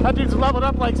 That dude's leveled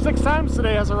up like 6 times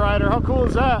today as a rider. How cool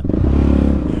is that?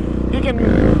 He can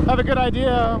have a good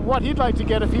idea of what he'd like to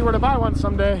get if he were to buy one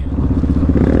someday.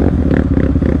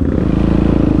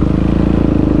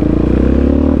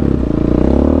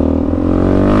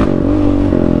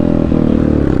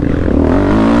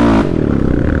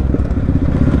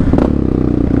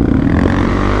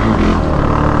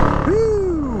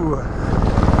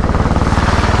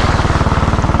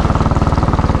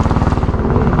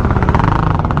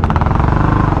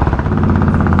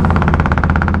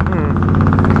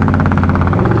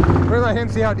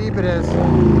 See how deep it is.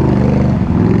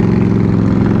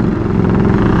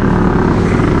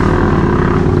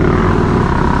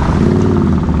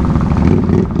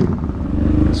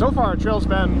 So far, our trail's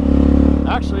been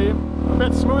actually a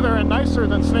bit smoother and nicer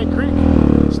than Snake Creek.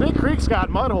 Snake Creek's got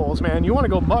mud holes, man. You want to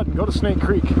go mud and go to Snake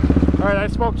Creek. All right, I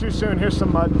spoke too soon. Here's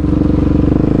some mud.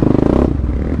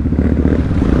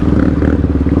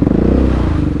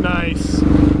 Nice.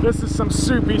 This is some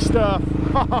soupy stuff.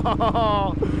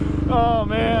 Oh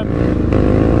man.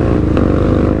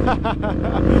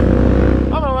 I'm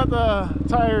gonna let the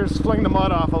tires fling the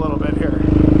mud off a little bit here.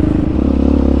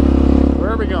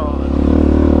 Where are we going?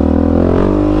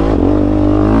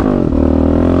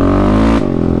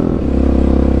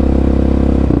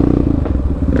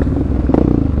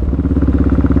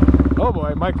 Oh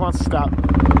boy, Mike wants to stop. This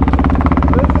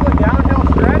is a downhill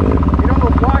stretch. You know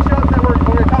those washouts that we're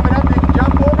coming up that you can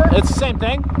jump over? It's the same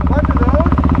thing. A bunch of those.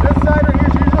 This side right here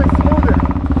is usually smoother.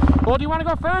 Well, do you want to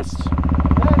go first?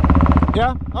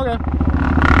 Yeah? Okay.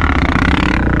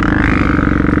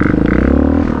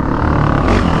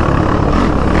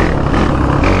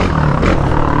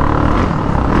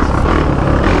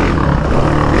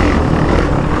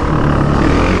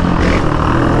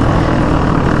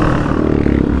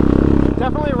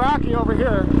 Definitely rocky over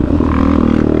here.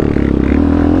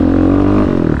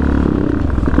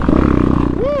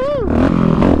 Woo!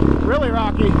 Really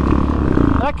rocky.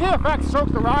 That KFX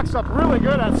soaked the rocks up really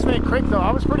good at Snake Creek though.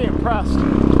 I was pretty impressed.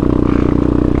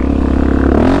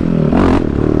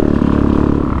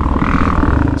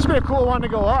 This would be a cool one to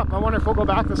go up. I wonder if we'll go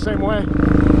back the same way.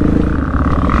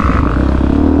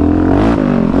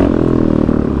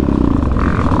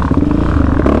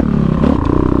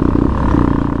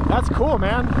 That's cool,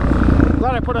 man.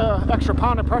 Glad I put an extra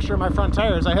pound of pressure in my front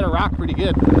tires. I hit a rock pretty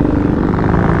good.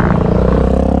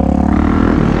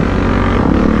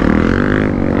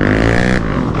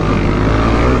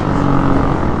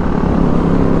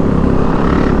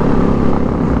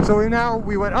 So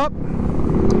we went up,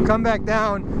 come back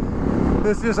down.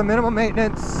 This is just a minimum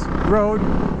maintenance road.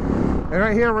 And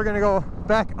right here we're gonna go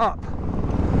back up.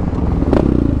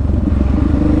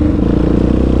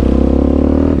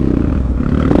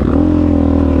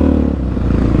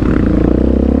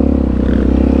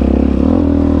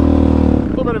 A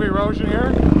little bit of erosion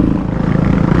here.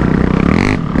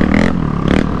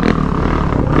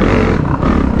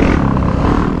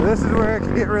 This is where it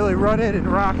can get really rutted and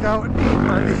rocked out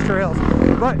on these trails.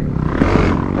 But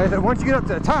like I said, once you get up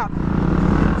to the top,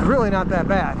 it's really not that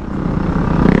bad.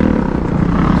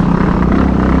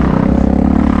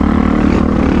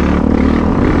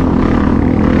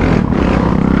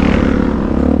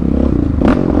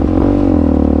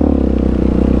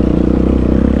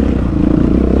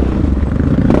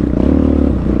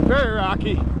 Very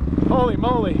rocky. Holy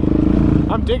moly.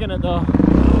 I'm digging it though.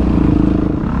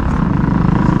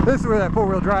 This is where that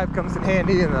 4-wheel drive comes in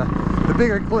handy and the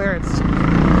bigger clearance.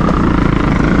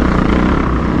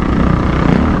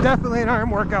 Definitely an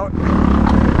arm workout.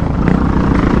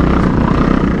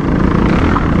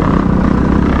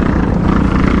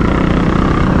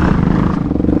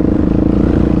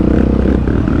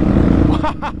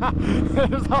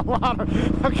 There's a lot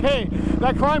of... Okay,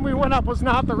 that climb we went up was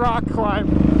not the rock climb.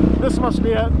 This must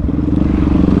be it.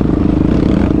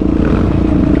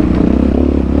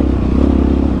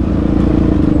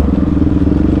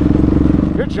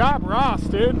 Good job, Ross,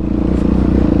 dude.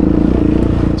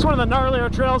 It's one of the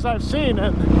gnarlier trails I've seen,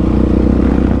 and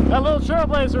that little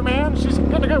Trailblazer, man, she's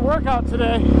getting a good workout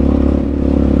today.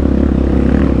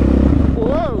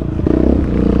 Whoa.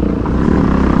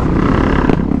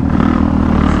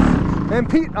 And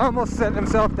Pete almost sent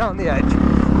himself down the edge.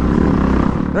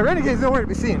 The Renegade's nowhere to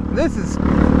be seen. This is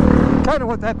kind of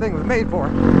what that thing was made for.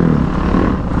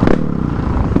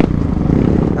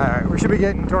 Alright, we should be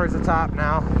getting towards the top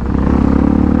now.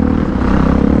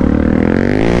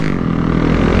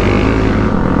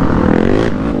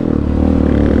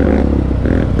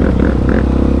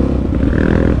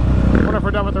 Wonder if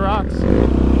we're done with the rocks.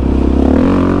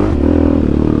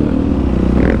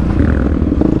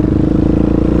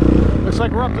 Looks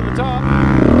like we're up to the top.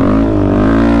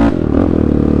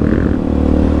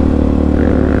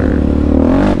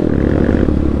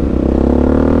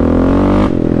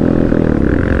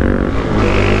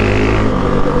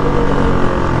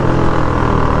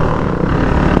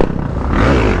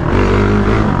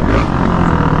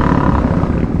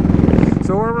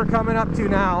 So where we're coming up to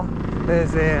now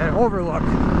is an overlook.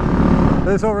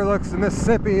 This overlooks the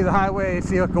Mississippi, the highway,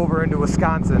 see look over into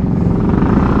Wisconsin.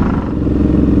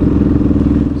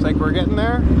 Looks like we're getting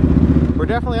there. We're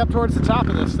definitely up towards the top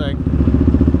of this thing.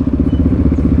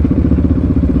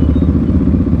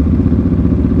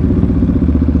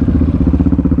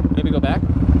 Maybe go back.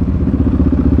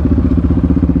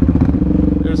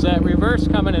 There's that reverse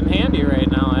coming in handy right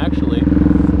now, actually.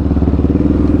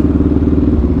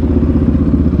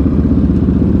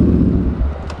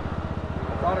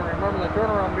 I thought I remember the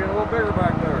turnaround being a little bigger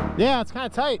back there. Yeah, it's kind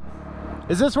of tight.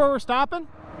 Is this where we're stopping?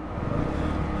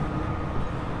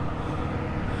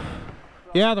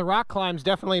 Yeah, the rock climb's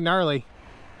definitely gnarly.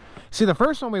 See, the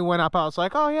first one we went up, I was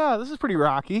like, oh yeah, this is pretty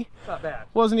rocky. Not bad.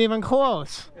 Wasn't even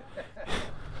close.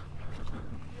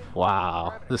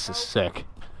 Wow, this is sick.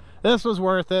 This was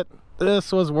worth it.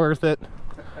 This was worth it.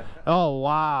 Oh,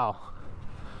 wow.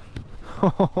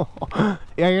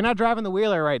 Yeah, you're not driving the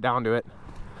wheeler right down to it.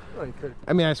 Well, you could.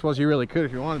 I mean, I suppose you really could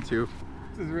if you wanted to.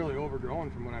 This is really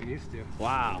overgrown from what I'm used to.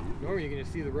 Wow. Normally you can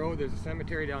just see the road. There's a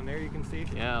cemetery down there you can see.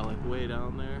 Yeah, like way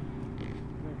down there.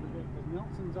 The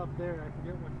Nelson's up there. I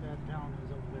forget what that town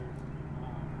is over there.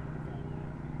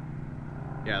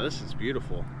 Yeah, this is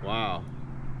beautiful. Wow.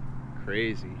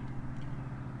 Crazy.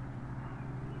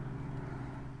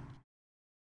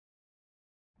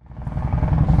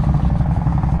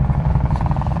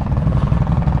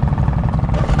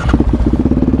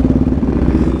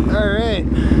 Alright.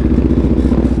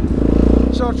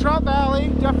 So Trout Valley,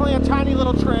 definitely a tiny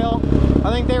little trail.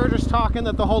 I think they were just talking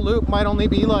that the whole loop might only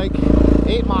be like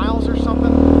 8 miles or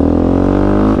something.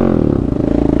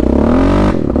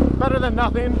 Better than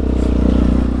nothing.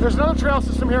 There's another trail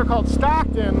system here called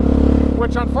Stockton,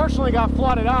 which unfortunately got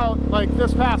flooded out like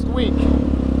this past week.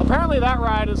 Apparently that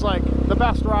ride is like the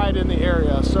best ride in the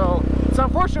area, so it's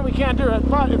unfortunate we can't do it,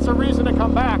 but it's a reason to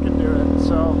come back and do it,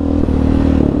 so.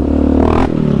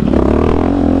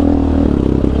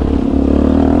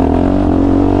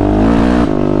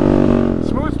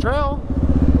 Smooth trail.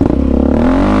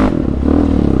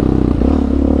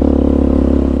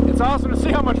 It's awesome to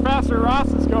see how much faster Ross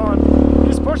is going.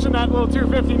 He's pushing that little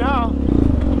 250 now.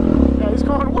 Yeah, he's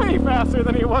going way faster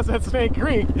than he was at Snake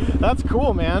Creek. That's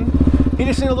cool, man. He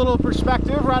just needed a little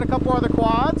perspective, ride a couple other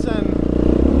quads,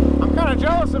 and I'm kind of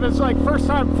jealous of his like first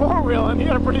time four-wheeling. He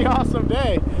had a pretty awesome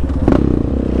day.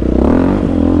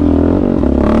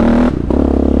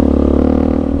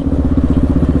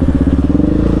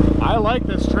 I like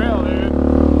this trail, dude.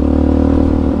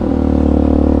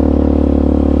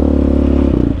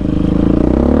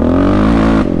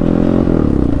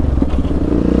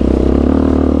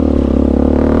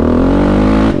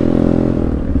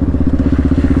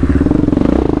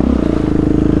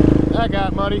 That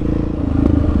got muddy.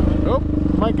 Oh,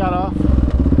 mic got off.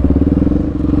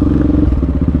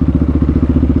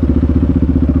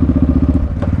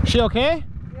 She okay?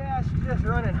 Yeah, she's just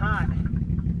running hot.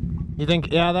 You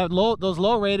think, yeah, that those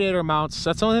low radiator mounts,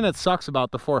 that's the only thing that sucks about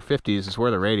the 450s is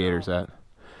where the radiator's at.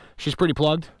 She's pretty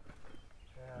plugged.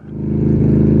 Yeah.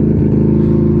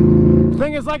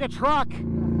 Thing is like a truck.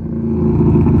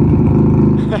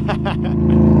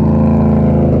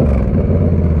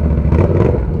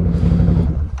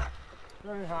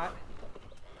 Running hot.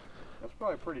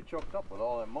 pretty choked up with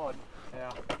all that mud.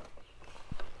 Yeah.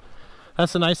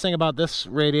 That's the nice thing about this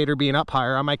radiator being up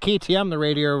higher. On my KTM, the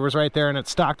radiator was right there and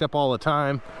it's stocked up all the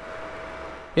time.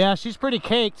 Yeah, she's pretty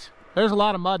caked. There's a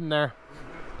lot of mud in there.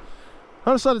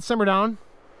 I'll just let it simmer down.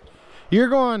 You're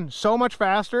going so much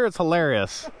faster, it's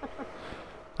hilarious.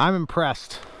 I'm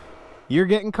impressed. You're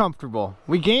getting comfortable.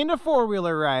 We gained a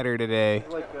four-wheeler rider today.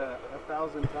 It's like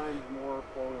 1,000 times more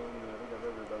four-wheeling than I think I've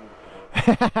ever done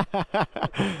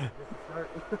before.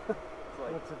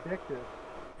 It's addictive.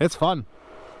 It's fun.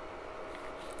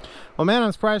 Well, man,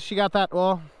 I'm surprised she got that.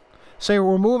 Well, say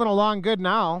we're moving along good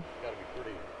now. Gotta be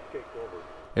pretty caked over.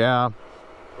 Yeah.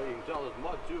 But you can tell there's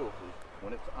mud too.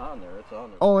 When it's on there, it's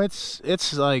on there. Oh, it's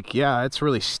like, yeah, it's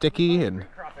really sticky and.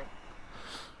 Cropping.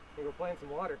 Think we're playing some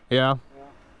water. Yeah.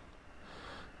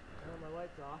 Turn my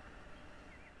lights off.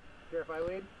 Here, if I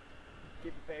lead,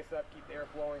 keep the pace up, keep the air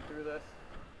flowing through this.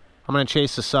 I'm gonna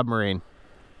chase the submarine.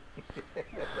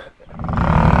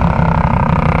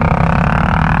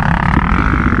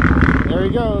 There he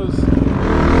goes.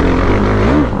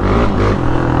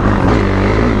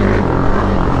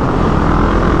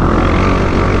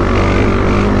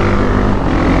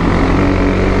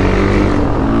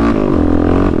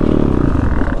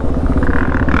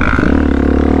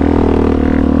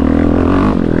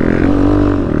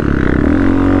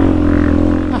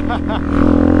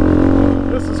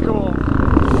 This is cool.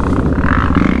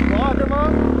 Lock him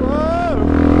up. Whoa!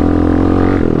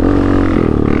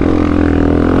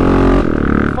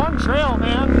 Fun trail,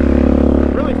 man.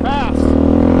 Really fast.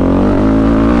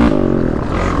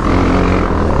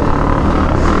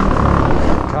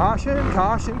 Caution,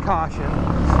 caution, caution.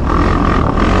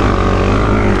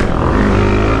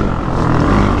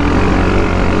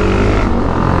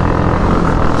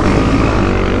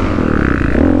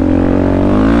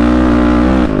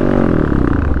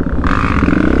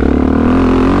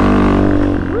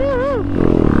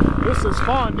 This is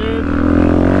fun, dude.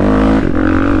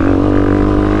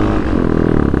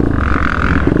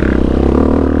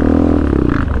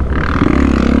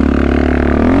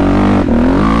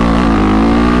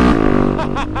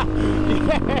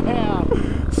 Yeah!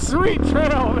 Sweet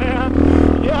trail,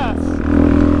 man. Yes.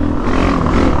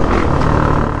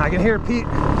 I can hear Pete.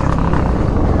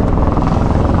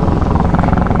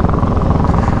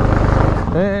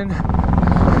 And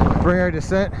bring our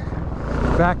descent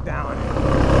back down.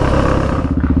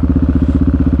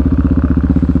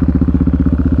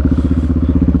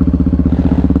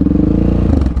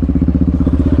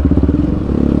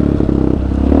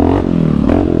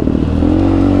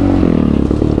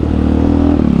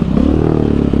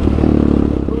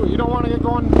 Ooh, you don't want to get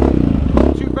going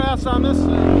too fast on this.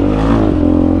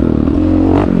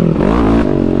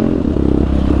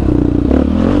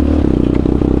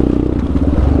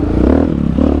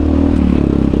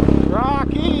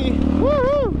 Rocky!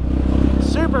 Woohoo!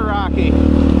 Super rocky.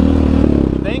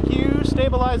 Thank you,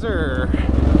 stabilizer.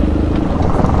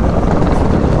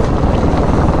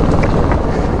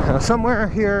 Now somewhere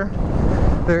here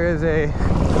there is a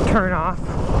turn off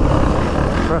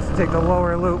for us to take the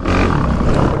lower loop,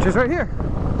 which is right here.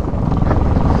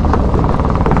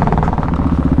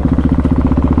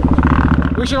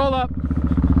 We should hold up.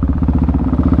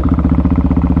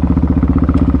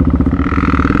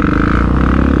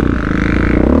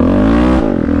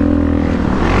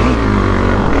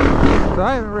 So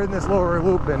I haven't ridden this lower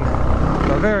loop in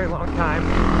a very long time,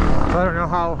 so I don't know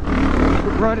how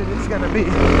rutted it's going to be.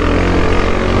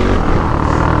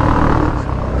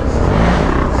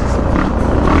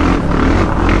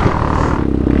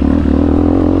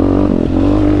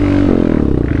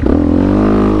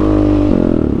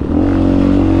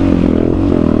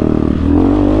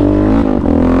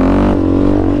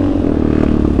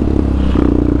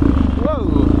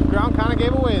 Whoa, ground kind of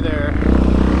gave away there.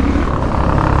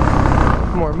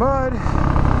 More mud.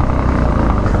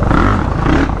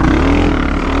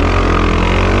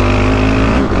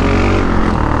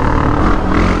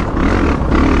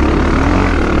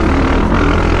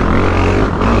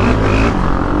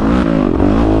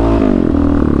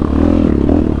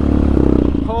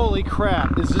 Holy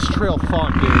crap, is this trail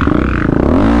fun, dude?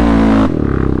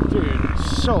 Dude,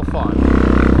 so fun.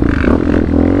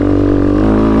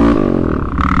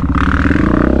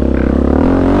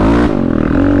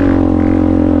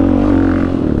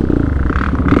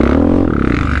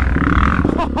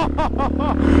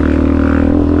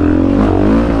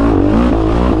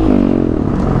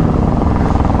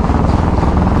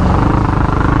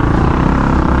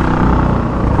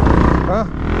 Huh?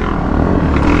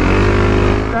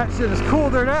 That shit has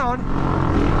cooled her down.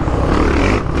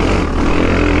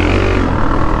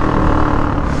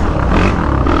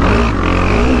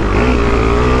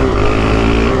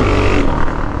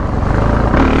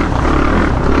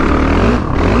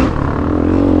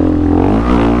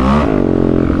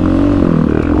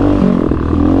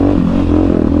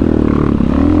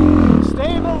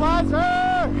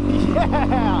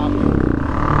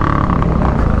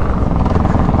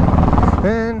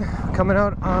 coming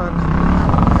out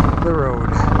on the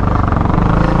road.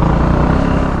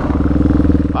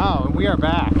 Wow, and we are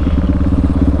back.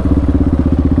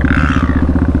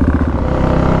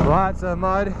 Lots of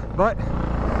mud, but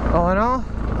all in all,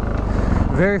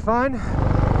 very fun.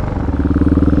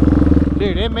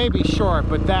 Dude, it may be short,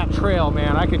 but that trail,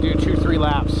 man, I could do 2-3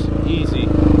 laps easy.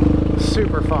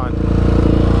 Super fun.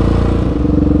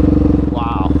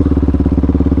 Wow.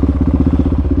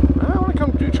 I want to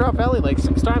come do Trout Valley like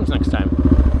 6 times next time.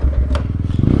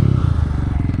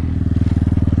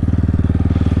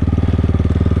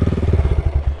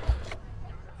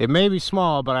 It may be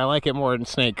small, but I like it more than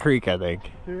Snake Creek, I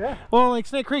think. Yeah. Well, like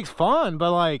Snake Creek's fun,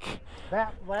 but like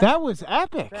that was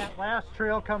epic. That last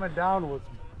trail coming down was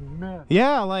man.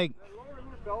 Yeah, like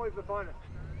It's always the funnest.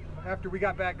 After we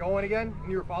got back going again,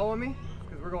 and you were following me,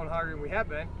 because we're going harder than we have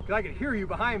been, because I could hear you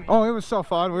behind me. oh, it was so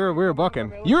fun. We were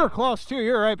booking. You were close too.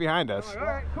 You were right behind us. All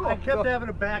right, cool. I kept having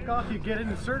to back off. You get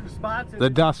into certain spots. And The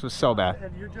dust was so bad.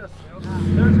 And you just,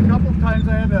 there's a couple of times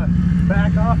I had to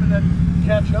back off and then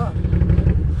catch up.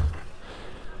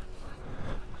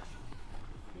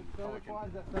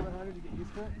 That 700 to get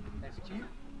used to it. That's cheap.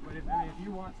 But if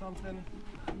you want something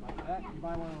like that, you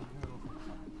buy one of those noodles.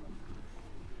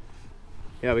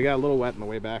 Yeah, we got a little wet on the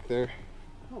way back there.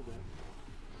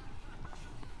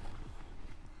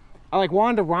 I like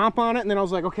wanted to romp on it, and then I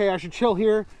was like, okay, I should chill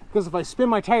here because if I spin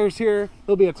my tires here,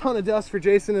 there'll be a ton of dust for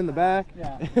Jason in the back.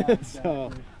 Yeah. Exactly.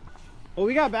 So, well,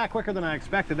 we got back quicker than I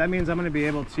expected. That means I'm going to be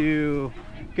able to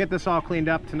get this all cleaned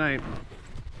up tonight.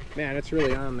 Man, it's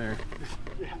really on there.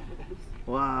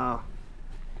 Wow.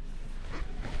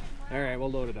 All right,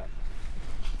 we'll load it up.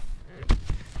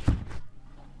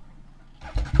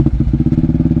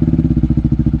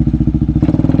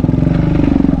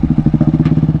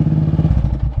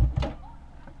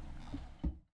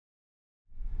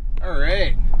 All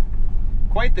right,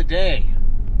 quite the day.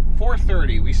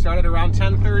 4:30. We started around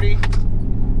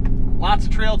 10:30. Lots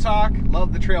of trail talk.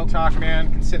 Love the trail talk, man.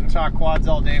 Can sit and talk quads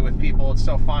all day with people. It's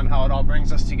so fun how it all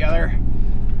brings us together.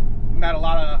 Met a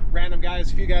lot of random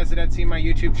guys, a few guys that had seen my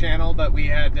YouTube channel, but we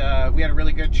had a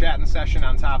really good chatting session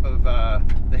on top of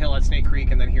the hill at Snake Creek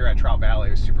and then here at Trout Valley.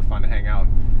 It was super fun to hang out.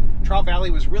 Trout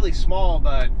Valley was really small,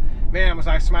 but man, was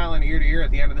I smiling ear to ear at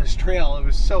the end of this trail. It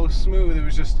was so smooth. It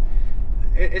was just,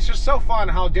 it's just so fun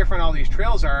how different all these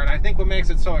trails are, and I think what makes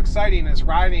it so exciting is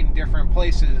riding different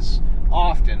places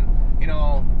often. You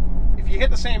know, if you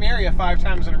hit the same area 5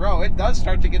 times in a row, it does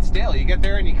start to get stale. You get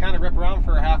there and you kind of rip around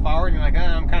for a half hour and you're like,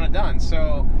 I'm kind of done.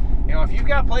 So, you know, if you've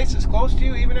got places close to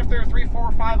you, even if they're 3,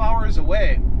 4, 5 hours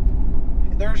away,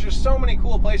 there's just so many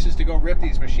cool places to go rip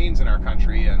these machines in our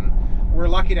country, and we're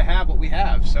lucky to have what we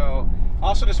have. So,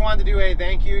 also just wanted to do a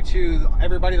thank you to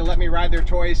everybody that let me ride their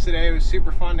toys today. It was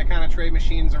super fun to kind of trade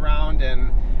machines around,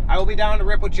 and I will be down to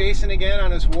rip with Jason again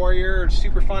on his Warrior. It's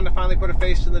super fun to finally put a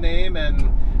face to the name,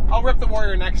 and I'll rip the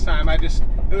Warrior next time. It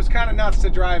was kind of nuts to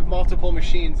drive multiple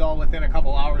machines all within a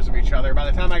couple hours of each other. By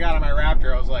the time I got on my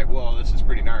Raptor, I was like, whoa, this is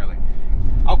pretty gnarly.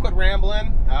 I'll quit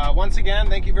rambling. Once again,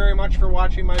 thank you very much for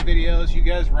watching my videos. You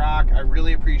guys rock. I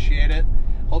really appreciate it.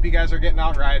 Hope you guys are getting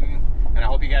out riding, and I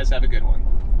hope you guys have a good one.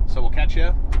 So we'll catch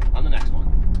you on the next one.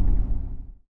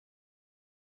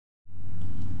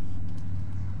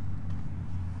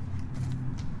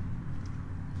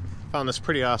 Found this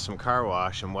pretty awesome car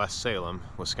wash in West Salem,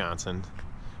 Wisconsin.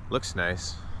 Looks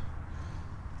nice.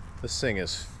 This thing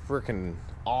is freaking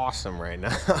awesome right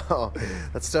now.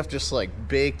 That stuff just like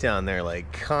baked on there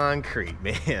like concrete,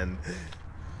 man.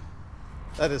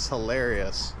 That is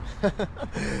hilarious.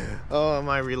 Oh, am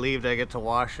I relieved I get to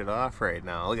wash it off right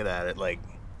now. Look at that.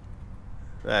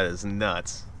 That is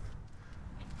nuts.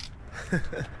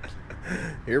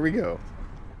 Here we go.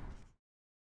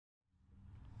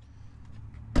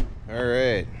 All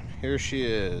right, here she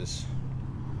is.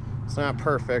 It's not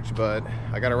perfect, but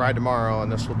I got to ride tomorrow and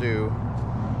this will do.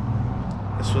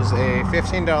 This was a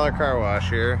 $15 car wash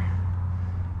here.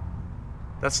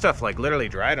 That stuff like literally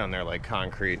dried on there like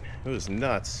concrete. It was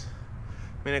nuts.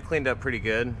 I mean, it cleaned up pretty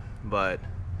good, but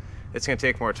it's gonna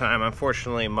take more time.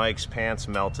 Unfortunately, Mike's pants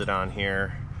melted on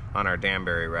here on our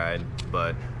Danbury ride,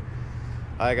 but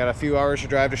I got a few hours to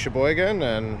drive to Sheboygan,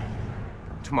 and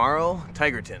tomorrow,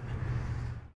 Tigerton.